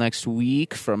 So until next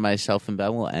week, from myself and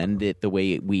Ben, we'll end it the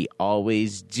way we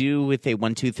always do with a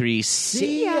 1, 2, 3,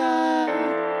 see ya!